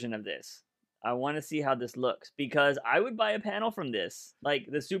white version of this. I want to see how this looks, because I would buy a panel from this. Like,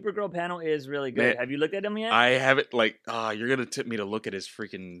 the Supergirl panel is really good. Man, have you looked at them yet? I haven't. You're going to tip me to look at his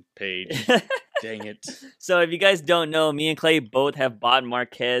freaking page. Dang it. So if you guys don't know, me and Clay both have bought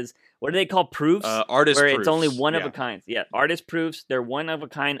Marquez. What do they call proofs? Artist where proofs. It's only one of a kind. Yeah, artist proofs. They're one of a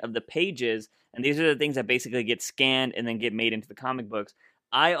kind of the pages, and these are the things that basically get scanned and then get made into the comic books.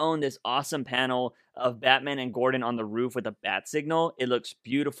 I own this awesome panel of Batman and Gordon on the roof with a bat signal. It looks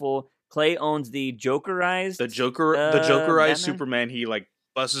beautiful. Clay owns the Jokerized. The Jokerized Batman? Superman. He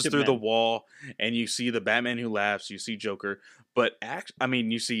busts through the wall, and you see the Batman who laughs. You see Joker, but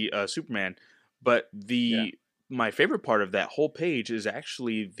you see Superman. But my favorite part of that whole page is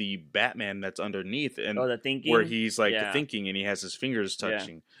actually the Batman that's underneath, and the thinking, where he's thinking, and he has his fingers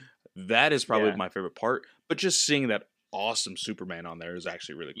touching. Yeah. That is probably my favorite part. But just seeing that awesome Superman on there is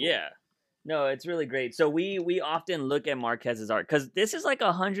actually really cool. Yeah. No, it's really great. So we often look at Marquez's art, because this is like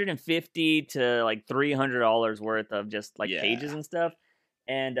 $150 to $300 worth of just pages and stuff.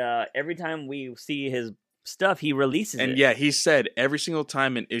 And every time we see his stuff, he releases it. And yeah, he said every single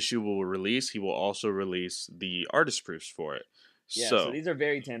time an issue will release, he will also release the artist proofs for it. Yeah, so these are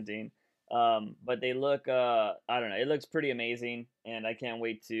very tempting. But they look, I don't know, it looks pretty amazing, and I can't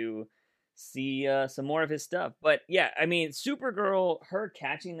wait to see some more of his stuff. But yeah, I mean, Supergirl, her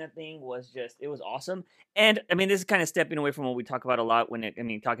catching that thing was it was awesome. And I mean, this is kind of stepping away from what we talk about a lot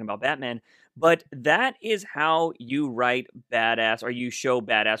talking about Batman, but that is how you write badass, or you show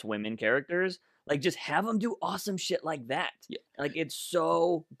badass women characters. Just have them do awesome shit like that. Yeah. It's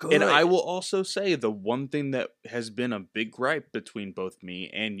so good. And I will also say, the one thing that has been a big gripe between both me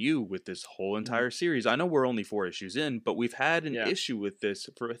and you with this whole entire series, I know we're only 4 issues in, but we've had an issue with this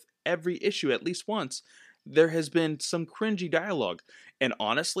for every issue at least once. there has been some cringy dialogue. And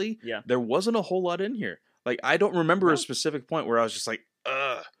honestly, there wasn't a whole lot in here. Like, I don't remember a specific point where I was just like,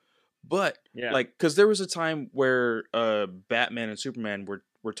 ugh. But, like, because there was a time where Batman and Superman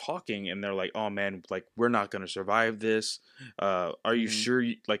were talking, and they're like, oh, man, like, we're not going to survive this. Are you sure?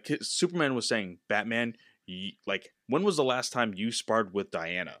 Like, Superman was saying, Batman, like, when was the last time you sparred with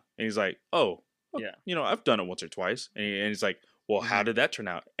Diana? And he's like, oh, you know, I've done it once or twice. And he's like, well, how did that turn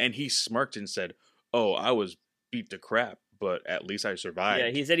out? And he smirked and said, oh, I was beat to crap, but at least I survived.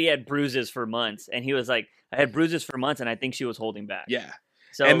 Yeah, he said he had bruises for months, and he was like, I had bruises for months, and I think she was holding back. Yeah.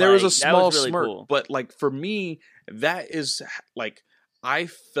 So, and there like, was a small was really smirk, cool. but like for me, that is like, I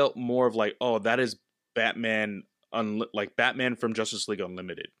felt more of like, oh, that is Batman, like Batman from Justice League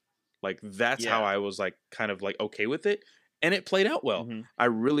Unlimited. Like, that's how I was like kind of like okay with it, and it played out well. I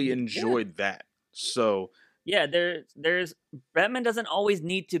really enjoyed that. So yeah, there's Batman doesn't always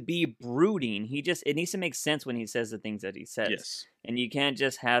need to be brooding. It needs to make sense when he says the things that he says. Yes. And you can't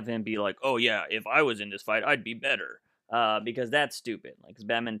just have him be like, oh yeah, if I was in this fight, I'd be better. Because that's stupid. Like, 'cause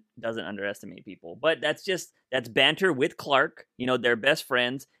Batman doesn't underestimate people. But that's banter with Clark. You know, they're best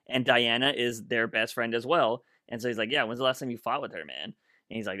friends, and Diana is their best friend as well. And so he's like, yeah, when's the last time you fought with her, man? And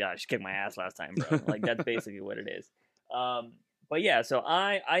he's like, oh, she kicked my ass last time, bro. Like, that's basically what it is. But yeah, so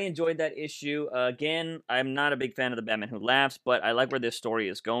I enjoyed that issue. Again, I'm not a big fan of the Batman Who Laughs, but I like where this story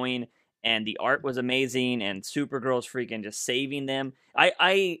is going. And the art was amazing, and Supergirl's freaking just saving them.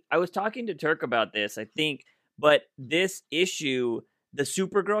 I was talking to Turk about this, I think. But this issue, the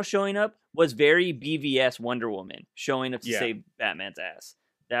Supergirl showing up was very BVS Wonder Woman, showing up to save Batman's ass.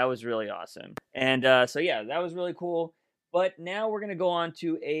 That was really awesome. And so, yeah, that was really cool. But now we're going to go on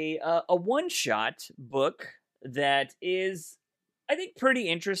to a one-shot book that is, I think, pretty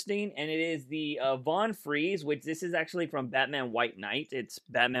interesting. And it is the Von Freeze, which this is actually from Batman White Knight. It's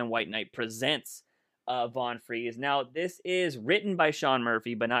Batman White Knight Presents Von Freeze. Now, this is written by Sean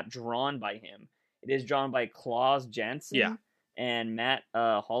Murphy, but not drawn by him. It is drawn by Klaus Janson and Matt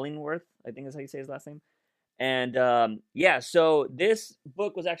Hollingworth, I think is how you say his last name. And so this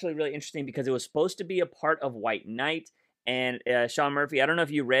book was actually really interesting because it was supposed to be a part of White Knight. And Sean Murphy, I don't know if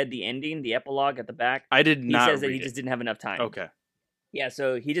you read the ending, the epilogue at the back. I did not. He says that he just didn't have enough time. Okay. Yeah,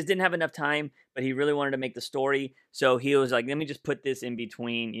 so he just didn't have enough time, but he really wanted to make the story. So he was like, let me just put this in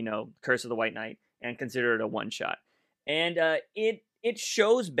between, you know, Curse of the White Knight and consider it a one-shot. And it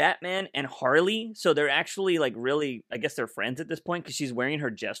shows Batman and Harley, so they're actually, like, really, I guess they're friends at this point, because she's wearing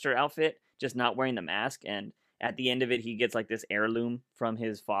her Jester outfit, just not wearing the mask, and at the end of it, he gets, like, this heirloom from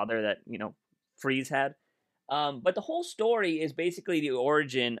his father that, you know, Freeze had. But the whole story is basically the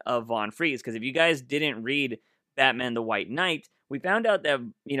origin of Von Freeze, because if you guys didn't read Batman the White Knight, we found out that,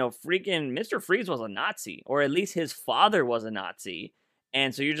 you know, freaking Mr. Freeze was a Nazi, or at least his father was a Nazi,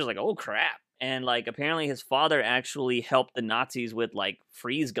 and so you're just like, oh, crap. And, like, apparently his father actually helped the Nazis with, like,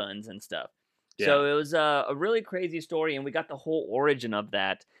 freeze guns and stuff. Yeah. So it was a really crazy story, and we got the whole origin of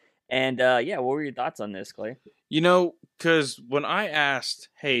that. And, what were your thoughts on this, Clay? You know, because when I asked,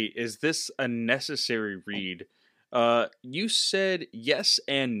 hey, is this a necessary read? You said yes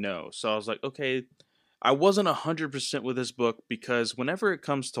and no. So I was like, okay, I wasn't 100% with this book because whenever it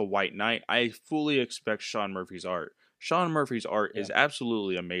comes to White Knight, I fully expect Sean Murphy's art. Sean Murphy's art is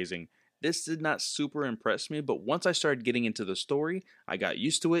absolutely amazing. This did not super impress me, but once I started getting into the story, I got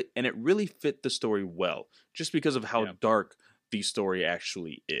used to it, and it really fit the story well, just because of how dark the story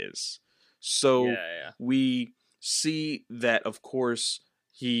actually is. So we see that, of course,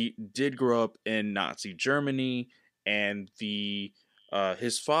 he did grow up in Nazi Germany, and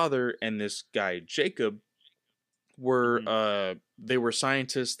his father and this guy Jacob were they were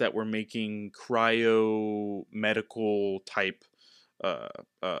scientists that were making cryo-medical type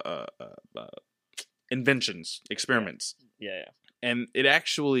inventions, experiments. And it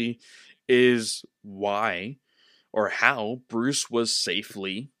actually is why or how Bruce was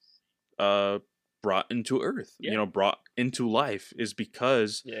safely brought into Earth, brought into life, is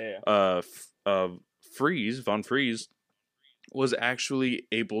because Von Freeze was actually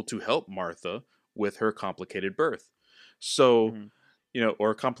able to help Martha with her complicated birth. So,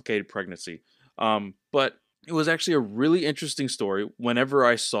 or complicated pregnancy. But it was actually a really interesting story. Whenever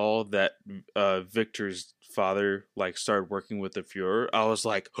I saw that Victor's father started working with the Fuhrer, I was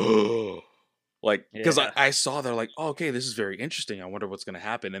like, oh, because I saw they're like, oh, okay, this is very interesting. I wonder what's going to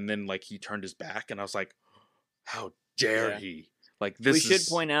happen. And then he turned his back, and I was like, how dare he? We should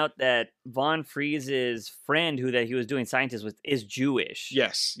point out that Von Freeze's friend, that he was doing scientists with, is Jewish.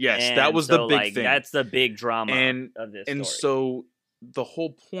 Yes, and that was the big thing. That's the big drama of this story. And so the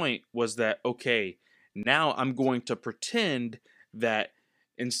whole point was that, okay, now I'm going to pretend that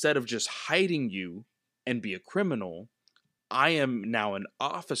instead of just hiding you and be a criminal. I am now an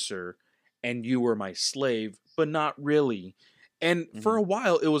officer and you were my slave, but not really. And for a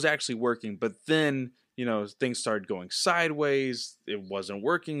while it was actually working, but then, things started going sideways. It wasn't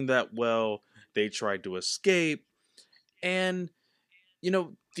working that well. They tried to escape. And,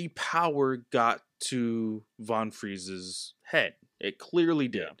 the power got to Von Fries's head. It clearly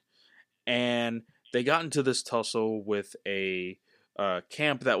did. Yeah. And they got into this tussle with a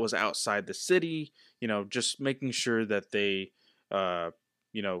camp that was outside the city, just making sure that they,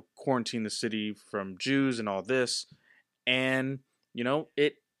 quarantine the city from Jews and all this. And,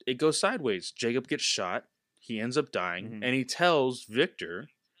 it goes sideways. Jacob gets shot. He ends up dying. And he tells Victor,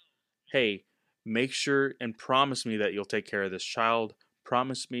 hey, make sure and promise me that you'll take care of this child.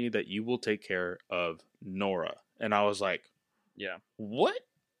 Promise me that you will take care of Nora. And I was like, yeah, what?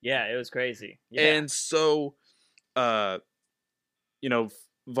 Yeah, it was crazy. Yeah. And so, Von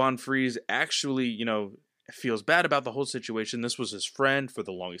Fries actually, feels bad about the whole situation. This was his friend for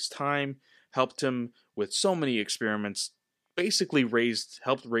the longest time, helped him with so many experiments, basically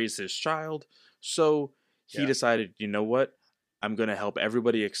helped raise his child. So he decided, you know what? I'm going to help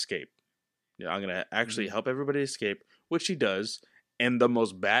everybody escape. I'm going to actually help everybody escape, which he does. In the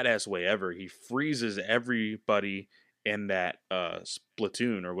most badass way ever. He freezes everybody in that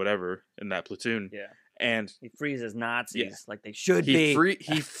platoon or whatever, in that platoon. Yeah. And he freezes Nazis like they should be.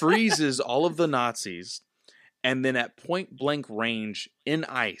 He freezes all of the Nazis, and then at point blank range in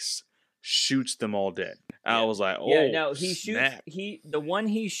ice shoots them all dead. I was like, he snap. shoots. The one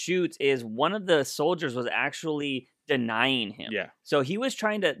he shoots is one of the soldiers was actually denying him. Yeah. So he was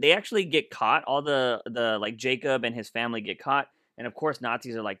trying to. They actually get caught. All the like Jacob and his family get caught, and of course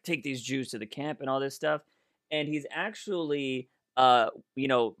Nazis are like, take these Jews to the camp and all this stuff. And he's actually,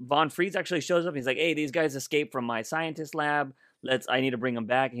 Von Fries actually shows up. He's like, hey, these guys escaped from my scientist lab. I need to bring them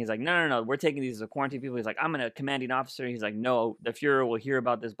back. And he's like, no, we're taking these as quarantine people. He's like, I'm a commanding officer. He's like, no, the Fuhrer will hear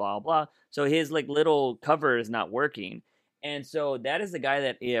about this, blah, blah. So his like little cover is not working. And so that is the guy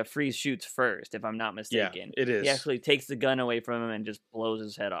that Fries shoots first, if I'm not mistaken. Yeah, it is. He actually takes the gun away from him and just blows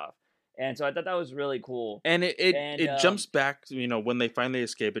his head off. And so I thought that was really cool. And it jumps back, when they finally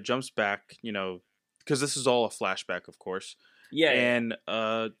escape, it jumps back, because this is all a flashback, of course. Yeah. And,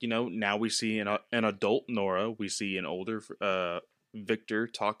 now we see an adult Nora. We see an older Victor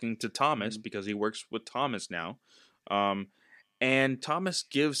talking to Thomas because he works with Thomas now. And Thomas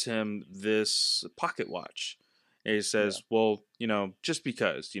gives him this pocket watch. And he says, well, just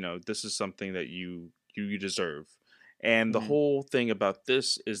because, this is something that you deserve. And the whole thing about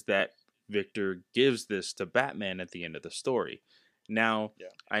this is that Victor gives this to Batman at the end of the story. Now,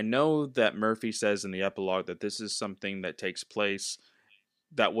 I know that Murphy says in the epilogue that this is something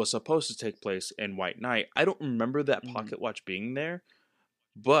that was supposed to take place in White Knight. I don't remember that pocket watch being there,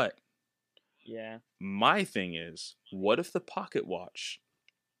 but my thing is, what if the pocket watch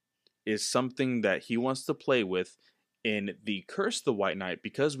is something that he wants to play with in the Curse of the White Knight,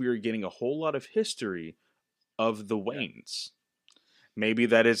 because we are getting a whole lot of history of the Waynes. Maybe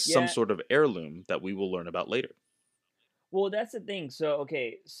that is some sort of heirloom that we will learn about later. Well, that's the thing. So,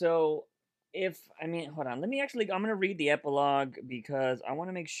 okay. So, hold on. I'm going to read the epilogue because I want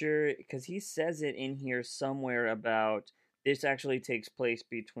to make sure, because he says it in here somewhere about this actually takes place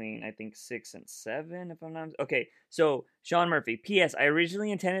between, I think, 6 and 7, if I'm not... Okay, so, Sean Murphy. P.S. I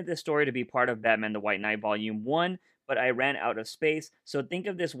originally intended this story to be part of Batman the White Knight Volume 1, but I ran out of space. So think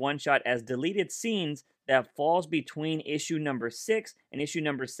of this one-shot as deleted scenes that falls between issue number 6 and issue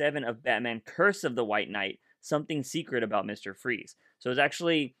number 7 of Batman Curse of the White Knight, Something Secret About Mr. Freeze. So it's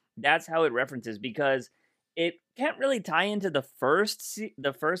actually, that's how it references, because it can't really tie into the first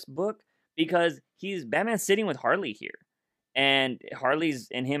book, because Batman's sitting with Harley here, and Harley's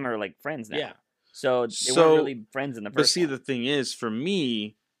and him are like friends now. Yeah. So they weren't really friends in the first. But see, the thing is, for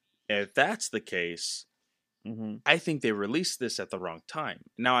me, if that's the case, I think they released this at the wrong time.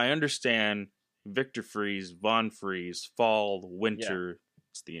 Now I understand Victor Fries, Von Fries, fall, winter.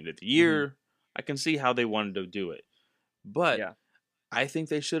 It's the end of the year. I can see how they wanted to do it. But I think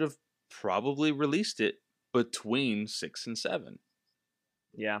they should have probably released it between 6 and 7.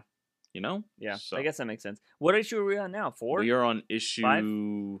 Yeah. Yeah. So, I guess that makes sense. What issue are we on now? 4? We are on issue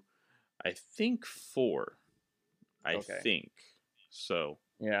 5? I think 4. I think. So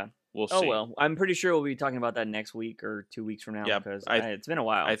yeah. We'll see. Oh, well. I'm pretty sure we'll be talking about that next week or 2 weeks from now. Yeah, because it's been a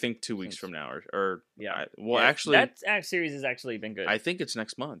while. I think 2 weeks from now. Actually... That series has actually been good. I think it's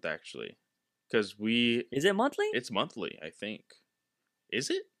next month, actually. Because Is it monthly? It's monthly, I think. Is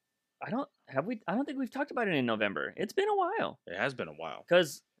it? I don't think we've talked about it in November. It's been a while. It has been a while.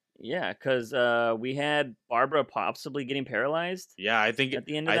 Because Yeah, because we had Barbara possibly getting paralyzed Yeah, at the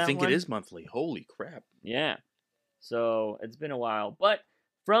end of that it one. is monthly. Holy crap. Yeah. So it's been a while. But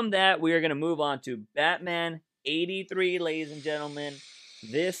from that, we are going to move on to Batman 83, ladies and gentlemen.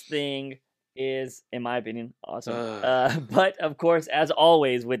 This thing is, in my opinion, awesome. But of course, as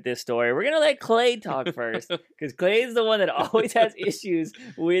always with this story, we're going to let Clay talk first because Clay is the one that always has issues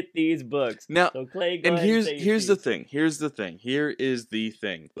with these books. Now, so Clay, go and ahead and say here's the thing. Here's the thing. Here is the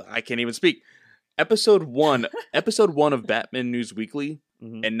thing. I can't even speak. Episode 1 of Batman News Weekly,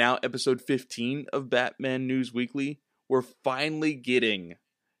 and now episode 15 of Batman News Weekly, we're finally getting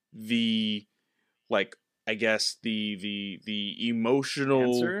the, like, I guess the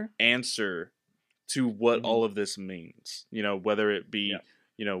emotional answer to what all of this means. You know, whether it be,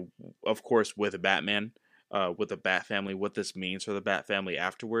 you know, of course with Batman, with the Bat family, what this means for the Bat family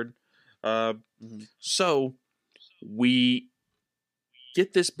afterward. So we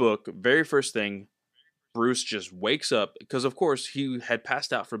get this book. Very first thing, Bruce just wakes up because, of course, he had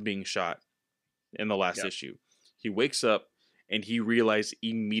passed out from being shot in the last issue. He wakes up and he realized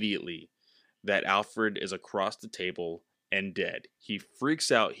immediately that Alfred is across the table and dead. He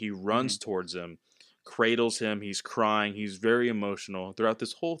freaks out. He runs towards him, cradles him. He's crying. He's very emotional. Throughout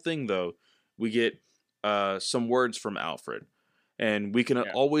this whole thing, though, we get some words from Alfred. And we can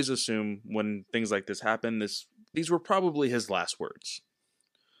always assume when things like this happen, these were probably his last words.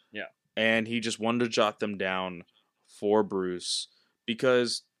 Yeah. And he just wanted to jot them down for Bruce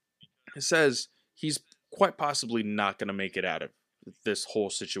because it says he's quite possibly not going to make it out of this whole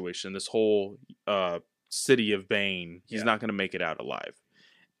situation, this whole city of Bane. He's not going to make it out alive.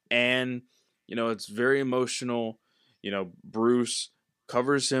 And, you know, it's very emotional. You know, Bruce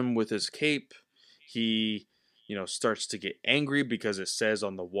covers him with his cape. He, you know, starts to get angry because it says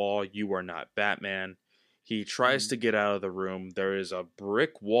on the wall, "You are not Batman." He tries to get out of the room. There is a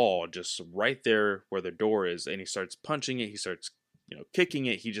brick wall just right there where the door is, and he starts punching it. He starts, you know, kicking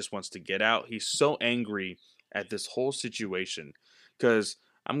it. He just wants to get out. He's so angry at this whole situation because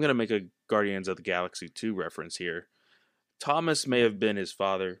I'm going to make a Guardians of the Galaxy 2 reference here. Thomas may have been his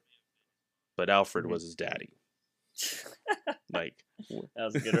father, but Alfred was his daddy. Like, that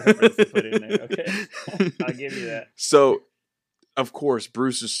was a good reference to put in there. Okay. I'll give you that. So, of course,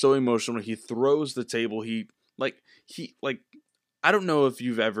 Bruce is so emotional. He throws the table. I don't know if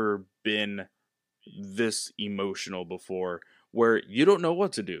you've ever been this emotional before where you don't know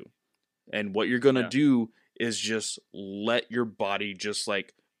what to do. And what you're going to do is just let your body just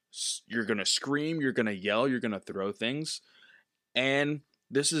like, you're going to scream, you're going to yell, you're going to throw things. And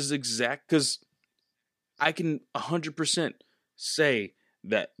this is exact, because I can 100% say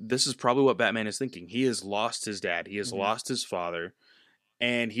that this is probably what Batman is thinking. He has lost his dad. He has lost his father,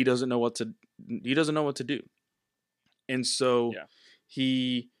 and he doesn't know what to do. And so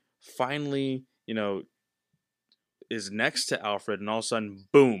he finally, you know, is next to Alfred, and all of a sudden,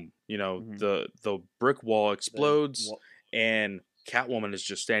 boom, you know, the brick wall explodes, and Catwoman is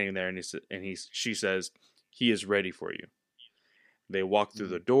just standing there, and she says, "He is ready for you." They walk through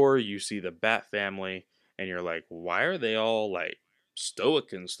the door. You see the Bat family, and you're like, why are they all like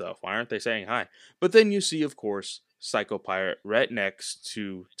stoic and stuff? Why aren't they saying hi? But then you see, of course, Psycho Pirate right next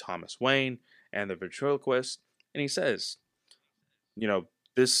to Thomas Wayne and the ventriloquist, and he says, you know,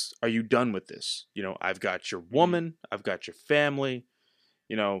 are you done with this? You know, I've got your woman, I've got your family,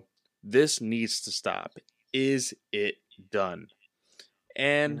 you know, this needs to stop. Is it done?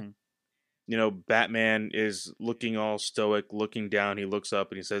 And, you know, Batman is looking all stoic, looking down, he looks up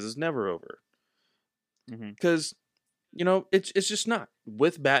and he says, it's never over. Because, you know, it's just not.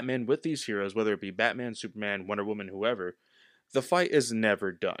 With Batman, with these heroes, whether it be Batman, Superman, Wonder Woman, whoever, the fight is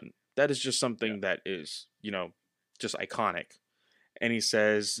never done. That is just something that is, you know, just iconic. And he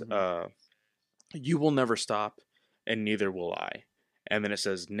says, you will never stop, and neither will I. And then it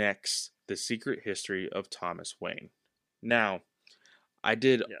says, next, the secret history of Thomas Wayne. Now, I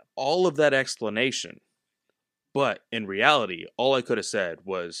did all of that explanation, but in reality, all I could have said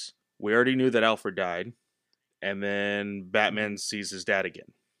was, we already knew that Alfred died, and then Batman sees his dad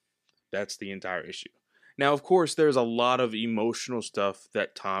again. That's the entire issue. Now, of course, there's a lot of emotional stuff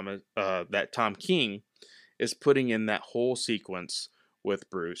that Tom King is putting in that whole sequence with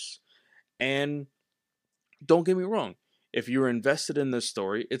Bruce. And don't get me wrong, if you're invested in this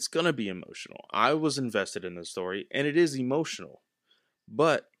story, it's going to be emotional. I was invested in this story, and it is emotional.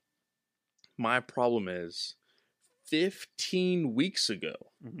 But my problem is 15 weeks ago,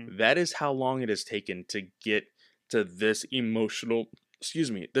 that is how long it has taken to get to this emotional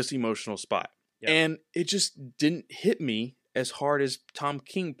spot. Yeah. And it just didn't hit me as hard as Tom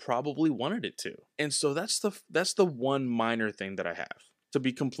King probably wanted it to. And so that's the one minor thing that I have. to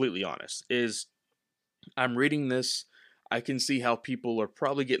be completely honest, is I'm reading this. I can see how people are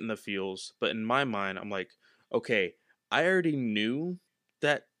probably getting the feels, but in my mind, I'm like, okay, I already knew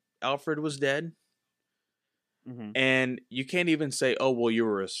that Alfred was dead, and you can't even say, oh, well, you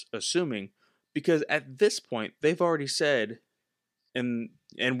were assuming, because at this point, they've already said, and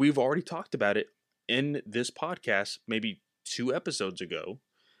we've already talked about it in this podcast, maybe 2 episodes ago,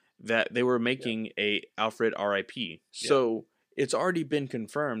 that they were making a Alfred R.I.P. So it's already been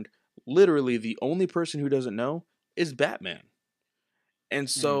confirmed. Literally, the only person who doesn't know is Batman. And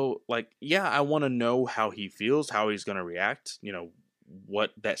so, like, yeah, I want to know how he feels, how he's going to react,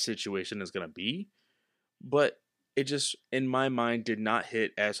 what that situation is going to be. But it just, in my mind, did not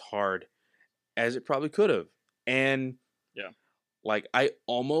hit as hard as it probably could have. And, like, I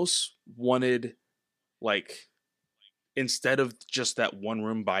almost wanted, like, instead of just that one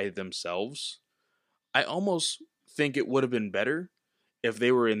room by themselves, I almost think it would have been better if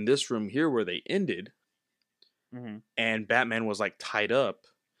they were in this room here where they ended, and Batman was like tied up,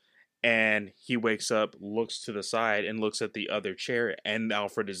 and he wakes up, looks to the side, and looks at the other chair, and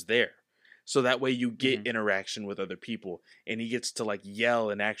Alfred is there. So that way you get interaction with other people, and he gets to like yell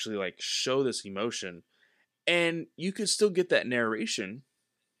and actually like show this emotion, and you could still get that narration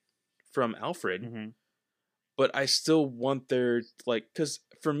from Alfred. But I still want there, like, because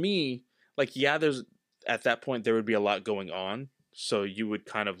for me, like, yeah, there's, at that point, there would be a lot going on. So you would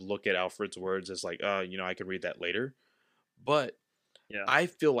kind of look at Alfred's words as like, I could read that later. But I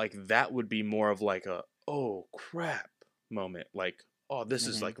feel like that would be more of like a, oh, crap moment. Like, oh, this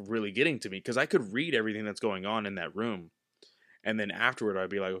is like really getting to me. Because I could read everything that's going on in that room. And then afterward, I'd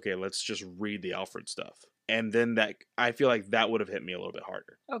be like, okay, let's just read the Alfred stuff. And then that, I feel like that would have hit me a little bit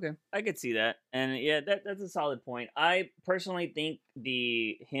harder. Okay, I could see that, and yeah, that's a solid point. I personally think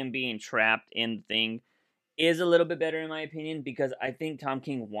him being trapped in the thing is a little bit better in my opinion, because I think Tom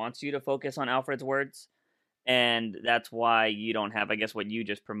King wants you to focus on Alfred's words, and that's why you don't have, I guess, what you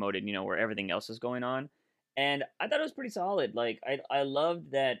just promoted, where everything else is going on. And I thought it was pretty solid. Like, I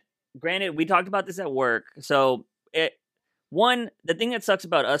loved that. Granted, we talked about this at work, so the thing that sucks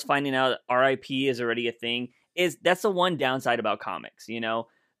about us finding out RIP is already a thing is that's the one downside about comics, The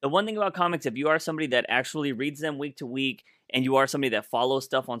one thing about comics, if you are somebody that actually reads them week to week, and you are somebody that follows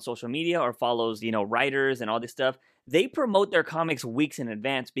stuff on social media or follows, writers and all this stuff, they promote their comics weeks in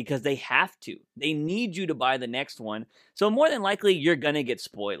advance because they have to. They need you to buy the next one. So more than likely, you're going to get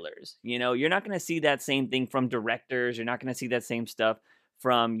spoilers. You're not going to see that same thing from directors. You're not going to see that same stuff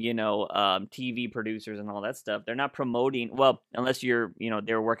from TV producers and all that stuff. They're not promoting, well, unless you're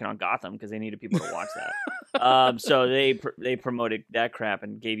they're working on Gotham because they needed people to watch that. So they promoted that crap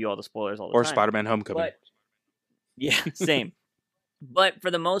and gave you all the spoilers all the time. Or Spider-Man Homecoming. But, yeah, same. But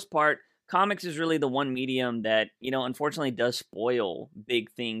for the most part, comics is really the one medium that unfortunately does spoil big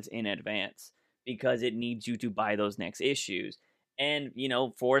things in advance because it needs you to buy those next issues. And,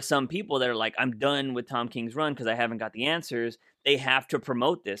 for some people that are like, I'm done with Tom King's run because I haven't got the answers, they have to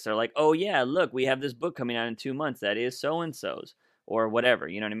promote this. They're like, oh, yeah, look, we have this book coming out in 2 months that is so-and-so's or whatever.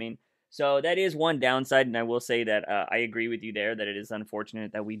 You know what I mean? So that is one downside. And I will say that I agree with you there that it is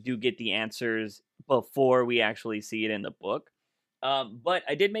unfortunate that we do get the answers before we actually see it in the book. But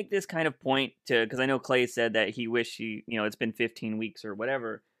I did make this kind of point because I know Clay said that he wished it's been 15 weeks or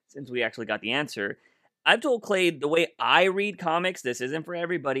whatever since we actually got the answer. I've told Clay the way I read comics, this isn't for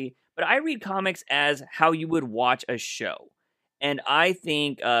everybody, but I read comics as how you would watch a show. And I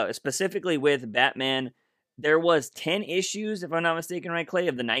think specifically with Batman, there was 10 issues, if I'm not mistaken, right, Clay,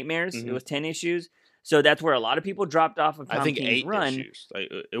 of the Nightmares. It was 10 issues. So that's where a lot of people dropped off of Tom King's 8 run. Issues.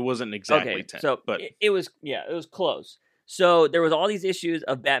 It wasn't exactly 10. So but it was close. So there was all these issues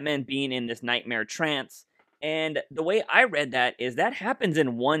of Batman being in this nightmare trance. And the way I read that is that happens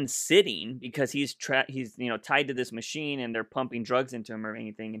in one sitting because he's tied to this machine and they're pumping drugs into him or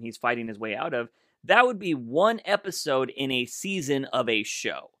anything, and he's fighting his way out of. That would be one episode in a season of a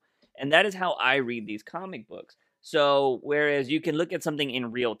show. And that is how I read these comic books. So whereas you can look at something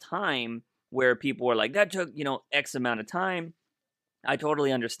in real time where people are like, that took, X amount of time. I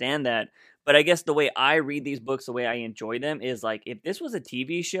totally understand that. But I guess the way I read these books, the way I enjoy them is like, if this was a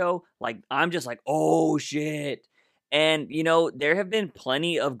TV show, like, I'm just like, oh shit. And, there have been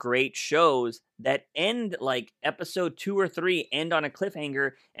plenty of great shows that end like episode 2 or 3 end on a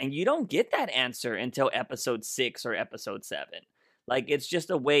cliffhanger, and you don't get that answer until episode 6 or episode 7. Like, it's just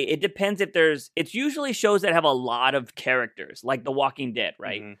a way, it depends if it's usually shows that have a lot of characters, like The Walking Dead,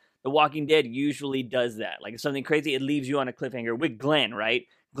 right? Mm-hmm. The Walking Dead usually does that. Like, if something crazy, it leaves you on a cliffhanger with Glenn, right?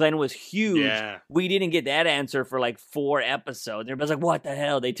 Glenn was huge. Yeah. We didn't get that answer for like 4 episodes. Everybody's like, what the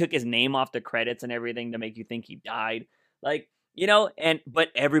hell? They took his name off the credits and everything to make you think he died. Like, but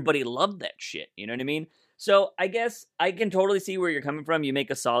everybody loved that shit. You know what I mean? So I guess I can totally see where you're coming from. You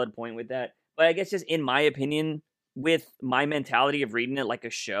make a solid point with that. But I guess just in my opinion, with my mentality of reading it like a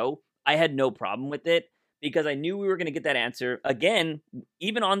show, I had no problem with it because I knew we were going to get that answer. Again,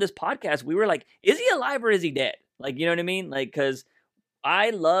 even on this podcast, we were like, is he alive or is he dead? Like, you know what I mean? Like, because I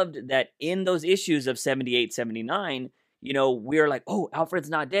loved that in those issues of 78, 79, we were like, oh, Alfred's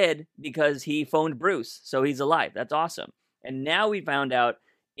not dead because he phoned Bruce. So he's alive. That's awesome. And now we found out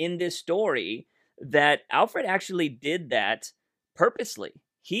in this story that Alfred actually did that purposely.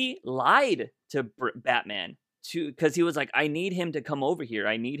 He lied to Batman because he was like, I need him to come over here.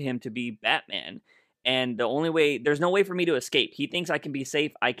 I need him to be Batman. And there's no way for me to escape. He thinks I can be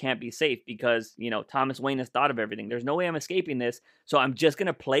safe. I can't be safe because, Thomas Wayne has thought of everything. There's no way I'm escaping this. So I'm just going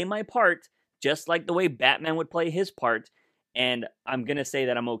to play my part just like the way Batman would play his part. And I'm going to say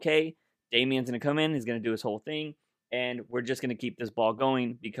that I'm okay. Damian's going to come in. He's going to do his whole thing. And we're just going to keep this ball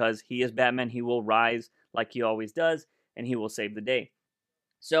going because he is Batman. He will rise like he always does. And he will save the day.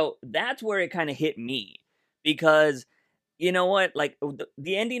 So that's where it kind of hit me. Because, you know what? Like,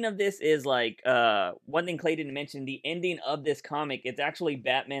 the ending of this is like, one thing Clay didn't mention, the ending of this comic, it's actually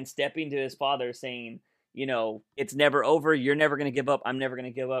Batman stepping to his father saying, it's never over. You're never going to give up. I'm never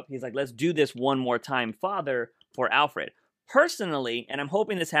going to give up. He's like, let's do this one more time, father, for Alfred. Personally, and I'm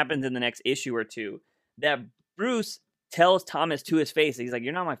hoping this happens in the next issue or two, that Bruce tells Thomas to his face, he's like,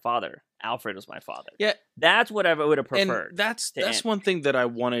 you're not my father. Alfred was my father. Yeah. That's what I would have preferred. And that's one thing that I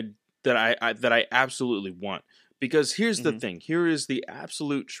wanted, that I absolutely want. Because here's the thing. Here is the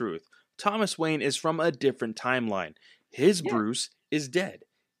absolute truth. Thomas Wayne is from a different timeline. His Bruce is dead.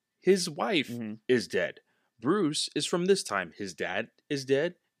 His wife is dead. Bruce is from this time. His dad is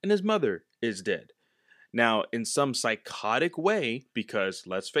dead, and his mother is dead. Now, in some psychotic way, because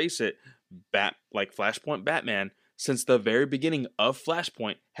let's face it, like Flashpoint Batman, since the very beginning of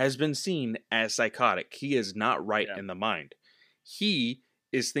Flashpoint, has been seen as psychotic. He is not right in the mind. He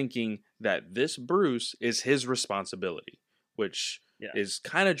is thinking that this Bruce is his responsibility, which is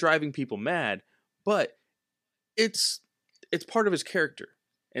kind of driving people mad, but it's part of his character.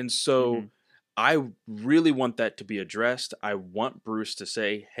 And so I really want that to be addressed. I want Bruce to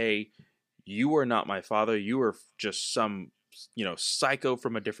say, hey, you are not my father. You are just some, psycho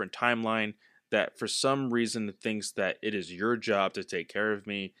from a different timeline that for some reason thinks that it is your job to take care of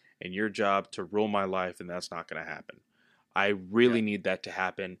me and your job to rule my life, and that's not going to happen. I really need that to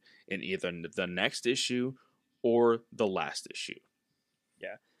happen in either the next issue or the last issue.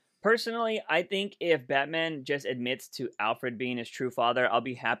 Yeah. Personally, I think if Batman just admits to Alfred being his true father, I'll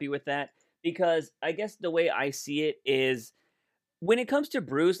be happy with that. Because I guess the way I see it is, when it comes to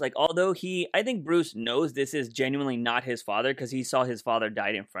Bruce, like, although I think Bruce knows this is genuinely not his father because he saw his father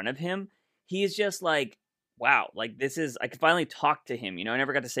died in front of him. He's just like, wow, like, I could finally talk to him, I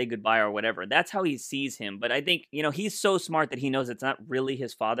never got to say goodbye or whatever. That's how he sees him. But I think, he's so smart that he knows it's not really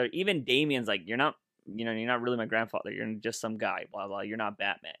his father. Even Damian's like, you're not really my grandfather. You're just some guy, blah, blah. You're not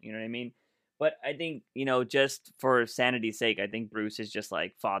Batman. You know what I mean? But I think, just for sanity's sake, I think Bruce is just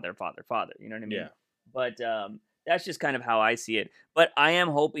like father, father, father. You know what I mean? Yeah. But that's just kind of how I see it. But I am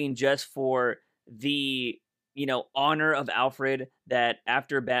hoping just for the, honor of Alfred, that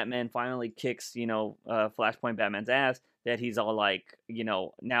after Batman finally kicks, Flashpoint Batman's ass, that he's all like,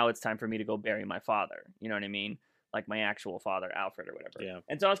 now it's time for me to go bury my father. You know what I mean? Like my actual father, Alfred, or whatever. Yeah.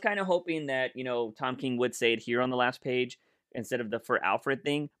 And so I was kind of hoping that, Tom King would say it here on the last page instead of the for Alfred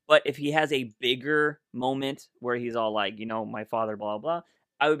thing. But if he has a bigger moment where he's all like, my father, blah, blah,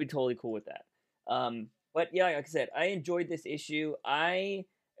 I would be totally cool with that. But yeah, like I said, I enjoyed this issue. I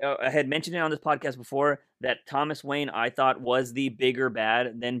had mentioned it on this podcast before that Thomas Wayne, I thought, was the bigger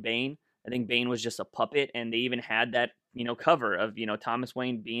bad than Bane. I think Bane was just a puppet, and they even had that, cover of, Thomas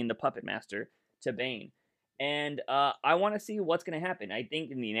Wayne being the puppet master to Bane. And I want to see what's going to happen. I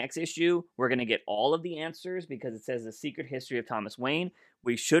think in the next issue, we're going to get all of the answers because it says the secret history of Thomas Wayne.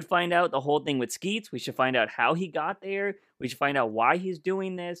 We should find out the whole thing with Skeets. We should find out how he got there. We should find out why he's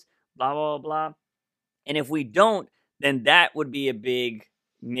doing this, blah, blah, blah. And if we don't, then that would be a big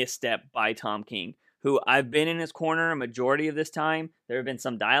misstep by Tom King, who I've been in his corner a majority of this time. There have been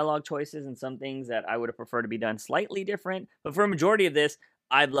some dialogue choices and some things that I would have preferred to be done slightly different. But for a majority of this,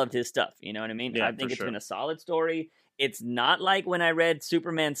 I've loved his stuff. You know what I mean? Yeah, I think it's been a solid story. It's not like when I read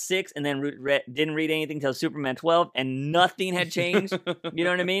Superman 6 and then didn't read anything until Superman 12 and nothing had changed. You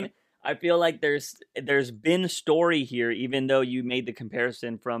know what I mean? I feel like there's been story here, even though you made the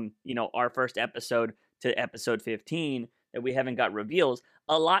comparison from, our first episode to episode 15, that we haven't got reveals.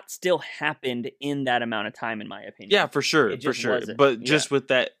 A lot still happened in that amount of time, in my opinion. Yeah, for sure. Wasn't. But just with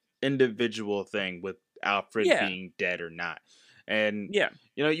that individual thing with Alfred being dead or not. And Yeah.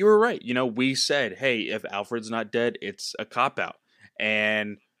 You were right. We said, hey, if Alfred's not dead, it's a cop out,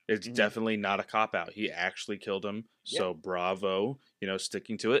 and it's definitely not a cop out. He actually killed him. So bravo,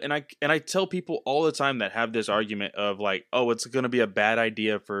 sticking to it. And I tell people all the time that have this argument of like, oh, it's going to be a bad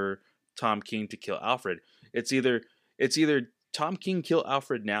idea for Tom King to kill Alfred. It's either Tom King kill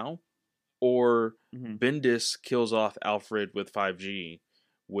Alfred now, or Bendis kills off Alfred with 5G,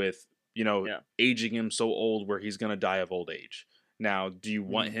 with aging him so old where he's going to die of old age. Now, do you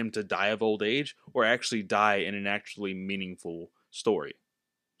want him to die of old age, or actually die in an actually meaningful story?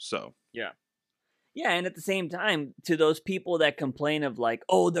 So yeah, and at the same time, to those people that complain of like,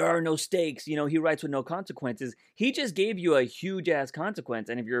 oh, there are no stakes, he writes with no consequences. He just gave you a huge ass consequence,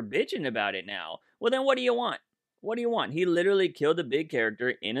 and if you're bitching about it now, well, then what do you want? What do you want? He literally killed a big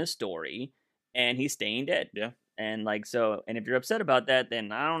character in a story, and he's staying dead. Yeah. And like so, and if you're upset about that,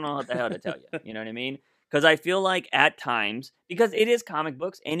 then I don't know what the hell to tell you. You know what I mean? Because I feel like at times, because it is comic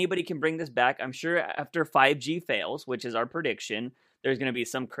books, anybody can bring this back. I'm sure after 5G fails, which is our prediction, there's going to be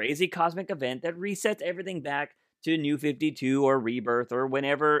some crazy cosmic event that resets everything back to New 52 or Rebirth or when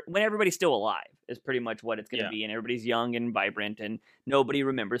everybody's still alive is pretty much what it's going to be. And everybody's young and vibrant and nobody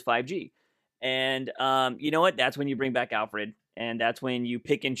remembers 5G. And you know what? That's when you bring back Alfred. And that's when you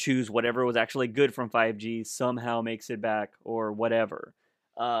pick and choose whatever was actually good from 5G somehow makes it back or whatever.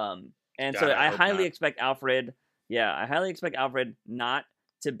 And so I highly expect Alfred. Yeah, I highly expect Alfred not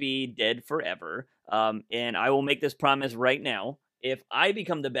to be dead forever. And I will make this promise right now. If I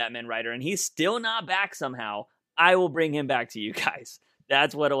become the Batman writer and he's still not back somehow, I will bring him back to you guys.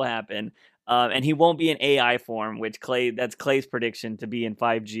 That's what will happen. And he won't be in AI form, that's Clay's prediction to be in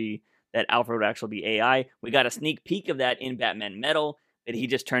 5G, that Alfred would actually be AI. We got a sneak peek of that in Batman Metal, that he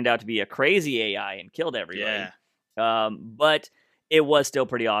just turned out to be a crazy AI and killed everybody. Yeah. But it was still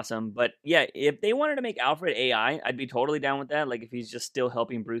pretty awesome. But yeah, if they wanted to make Alfred AI, I'd be totally down with that. Like if he's just still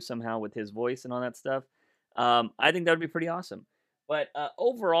helping Bruce somehow with his voice and all that stuff. I think that would be pretty awesome. But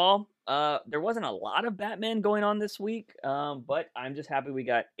overall, there wasn't a lot of Batman going on this week. But I'm just happy we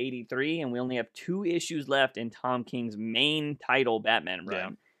got 83 and we only have 2 issues left in Tom King's main title Batman run. Yeah.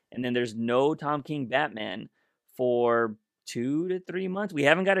 And then there's no Tom King Batman for 2 to 3 months. We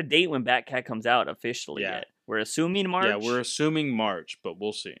haven't got a date when Batcat comes out officially yet. We're assuming March. Yeah, we're assuming March, but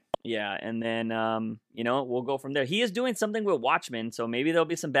we'll see. Yeah, and then, we'll go from there. He is doing something with Watchmen, so maybe there'll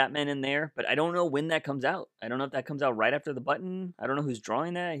be some Batman in there, but I don't know when that comes out. I don't know if that comes out right after the button. I don't know who's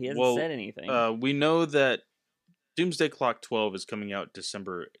drawing that. He hasn't said anything. We know that Doomsday Clock 12 is coming out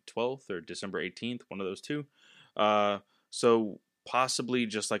December 12th or December 18th, one of those two. So possibly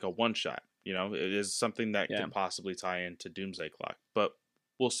just like a one-shot. It is something that can possibly tie into Doomsday Clock, but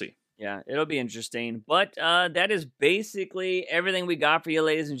we'll see. Yeah, it'll be interesting. But that is basically everything we got for you,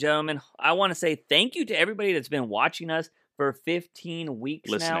 ladies and gentlemen. I want to say thank you to everybody that's been watching us for 15 weeks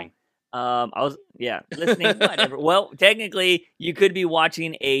listening. Now. Listening, whatever. Well, technically, you could be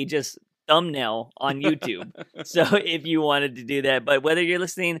watching a just thumbnail on YouTube. So if you wanted to do that. But whether you're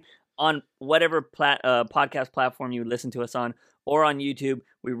listening on whatever podcast platform you listen to us on or on YouTube,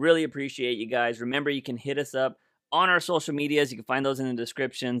 we really appreciate you guys. Remember, you can hit us up on our social medias. You can find those in the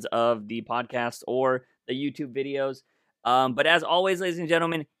descriptions of the podcast or the YouTube videos. But as always, ladies and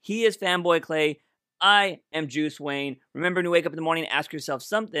gentlemen, he is Fanboy Clay. I am Juice Wayne. Remember to wake up in the morning and ask yourself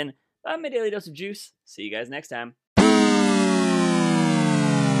something. I'm a daily dose of juice. See you guys next time.